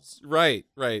muscles. Right.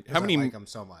 How 'Cause many I like them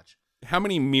so much. How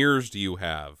many mirrors do you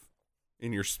have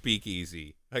in your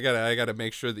speakeasy? I gotta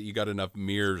make sure that you got enough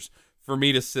mirrors for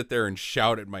me to sit there and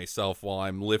shout at myself while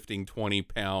I'm lifting 20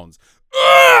 pounds.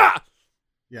 Ah!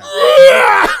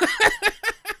 Yeah.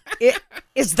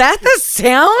 Is that the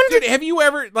sound? Dude, have you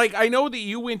ever, like, I know that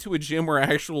you went to a gym where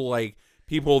actual, like,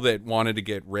 people that wanted to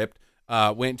get ripped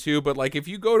went to, but, like, if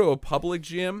you go to a public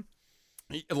gym,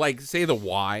 like, say the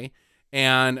Y,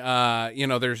 and, you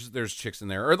know, there's chicks in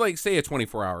there, or, like, say a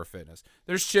 24-hour fitness.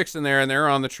 There's chicks in there, and they're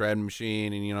on the tread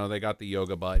machine, and, you know, they got the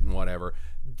yoga butt and whatever.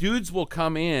 Dudes will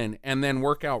come in and then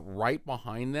work out right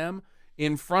behind them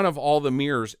in front of all the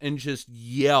mirrors and just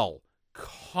yell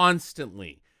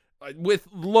constantly with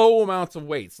low amounts of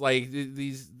weights. Like,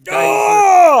 these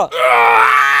guys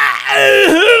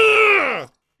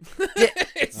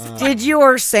Did you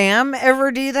or Sam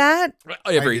ever do that?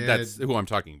 I That's did. who I'm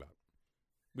talking about.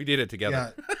 We did it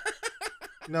together. Yeah.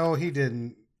 No, he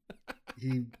didn't.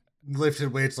 He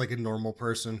lifted weights like a normal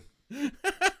person.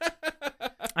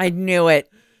 I knew it.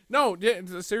 No,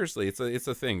 seriously, it's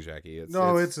a thing, Jackie. It's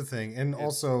It's a thing. And it's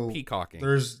also peacocking.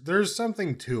 there's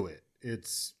something to it.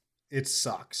 It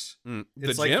sucks. The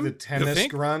It's like gym? the You tennis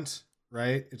think? grunt,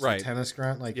 right? It's Right. the tennis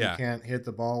grunt. Like Yeah. you can't hit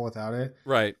the ball without it.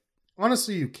 Right.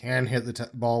 Honestly, you can hit the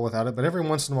ball without it, but every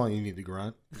once in a while you need to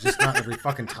grunt. Just not every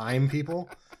fucking time, people.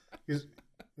 He's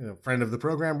a friend of the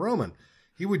program, Roman.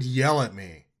 He would yell at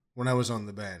me when I was on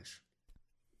the bench.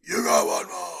 You got one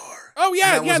more. Oh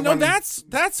yeah, And that yeah. was No, when-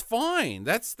 that's fine.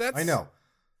 That's. I know.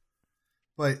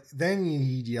 But then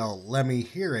he'd yell, let me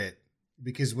hear it.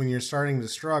 Because when you're starting to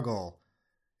struggle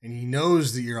and he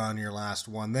knows that you're on your last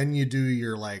one, then you do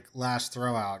your like last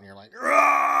throw out and you're like,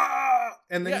 "Rah!"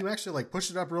 And then Yeah. you actually like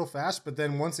push it up real fast. But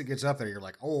then once it gets up there, you're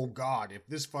like, oh God, if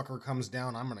this fucker comes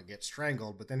down, I'm going to get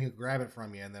strangled. But then he'll grab it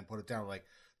from you and then put it down like,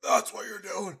 that's what you're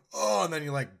doing. Oh, and then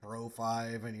you like bro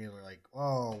 5 and you're like,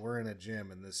 oh, we're in a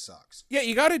gym and this sucks. Yeah,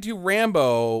 you got to do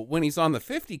Rambo when he's on the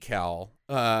 50 cal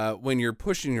when you're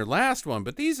pushing your last one.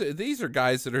 But these are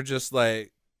guys that are just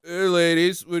like, hey,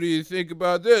 ladies, what do you think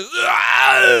about this?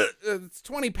 It's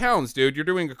 20 pounds, dude. You're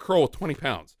doing a curl with 20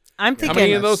 pounds. I'm How thinking.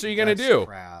 many of those are you gonna That's do?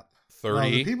 Crap. 30.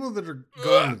 No, the people that are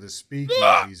going to the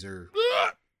speakeasies are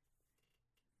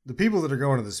the people that are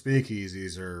going to the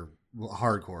speakeasies are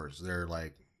hardcores. They're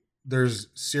like, there's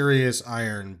serious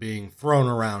iron being thrown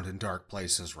around in dark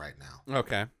places right now.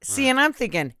 Okay. See, and I'm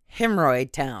thinking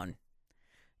hemorrhoid town.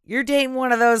 You're dating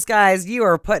one of those guys, you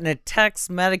are putting a Tex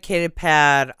medicated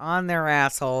pad on their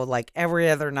asshole like every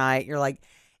other night. You're like,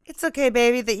 it's okay,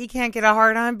 baby, that you can't get a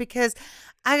hard on because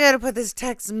I got to put this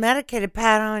Tex medicated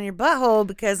pad on your butthole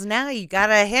because now you got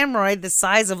a hemorrhoid the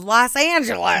size of Los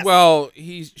Angeles. Well,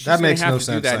 she's That makes gonna have no to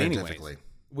sense do that scientifically.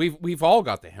 anyways. We've all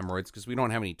got the hemorrhoids because we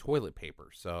don't have any toilet paper,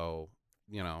 so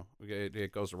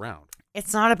it goes around.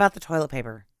 It's not about the toilet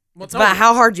paper. Well, It's about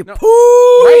how hard you no. push.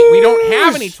 Right, we don't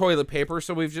have any toilet paper,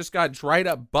 so we've just got dried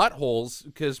up buttholes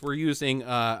because we're using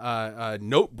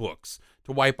notebooks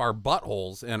to wipe our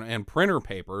buttholes and printer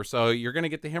paper. So you're gonna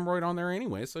get the hemorrhoid on there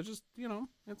anyway. So just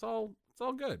it's all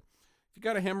good. If you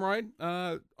got a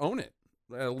hemorrhoid, own it.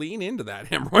 Lean into that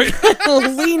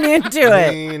hemorrhoid. Lean into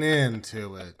it. Lean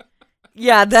into it.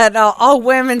 Yeah, that all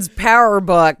women's power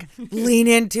book. Lean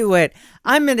into it.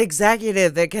 I'm an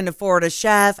executive that can afford a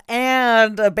chef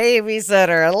and a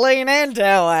babysitter. Lean into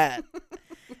it.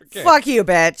 Okay. Fuck you,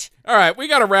 bitch. All right, we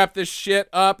got to wrap this shit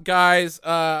up, guys.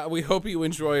 We hope you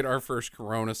enjoyed our first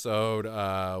Corona-sode.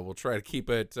 We'll try to keep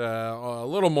it a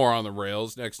little more on the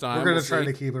rails next time. We're going to try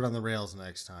to keep it on the rails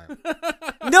next time.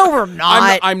 No, we're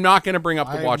not. I'm not going to bring up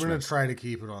the I'm Watchmen. going to try to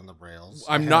keep it on the rails.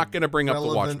 I'm I not had gonna bring up the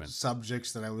relevant Watchmen.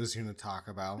 subjects that I was going to talk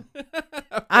about.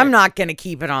 I'm not going to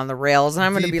keep it on the rails.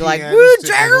 I'm going to be like, VPNs woo, to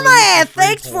Jeremy, Italy for free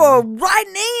thanks for porn.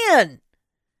 writing in.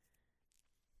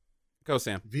 Go,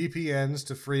 Sam. VPNs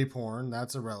to free porn.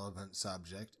 That's a relevant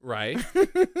subject. Right.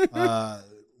 How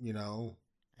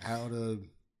to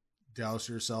douse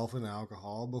yourself in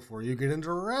alcohol before you get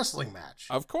into a wrestling match.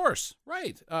 Of course.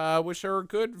 Right. Which are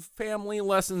good family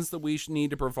lessons that we need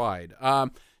to provide.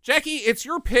 Jackie, it's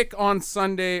your pick on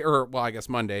Sunday, or, well, I guess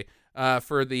Monday,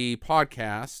 for the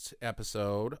podcast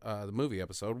episode, the movie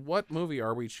episode. What movie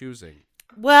are we choosing?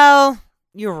 Well,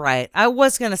 you're right. I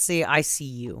was going to say I See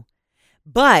You,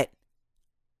 but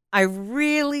I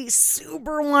really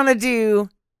super want to do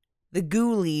the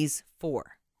Ghoulies 4.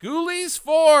 Ghoulies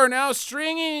 4 now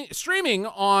streaming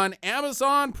on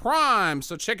Amazon Prime.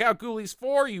 So check out Ghoulies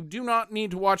 4. You do not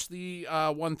need to watch the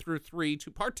 1 through 3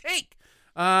 to partake.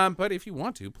 But if you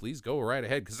want to, please go right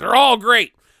ahead because they're all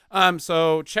great.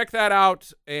 So check that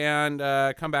out and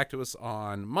come back to us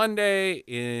on Monday.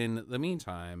 In the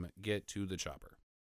meantime, get to the chopper.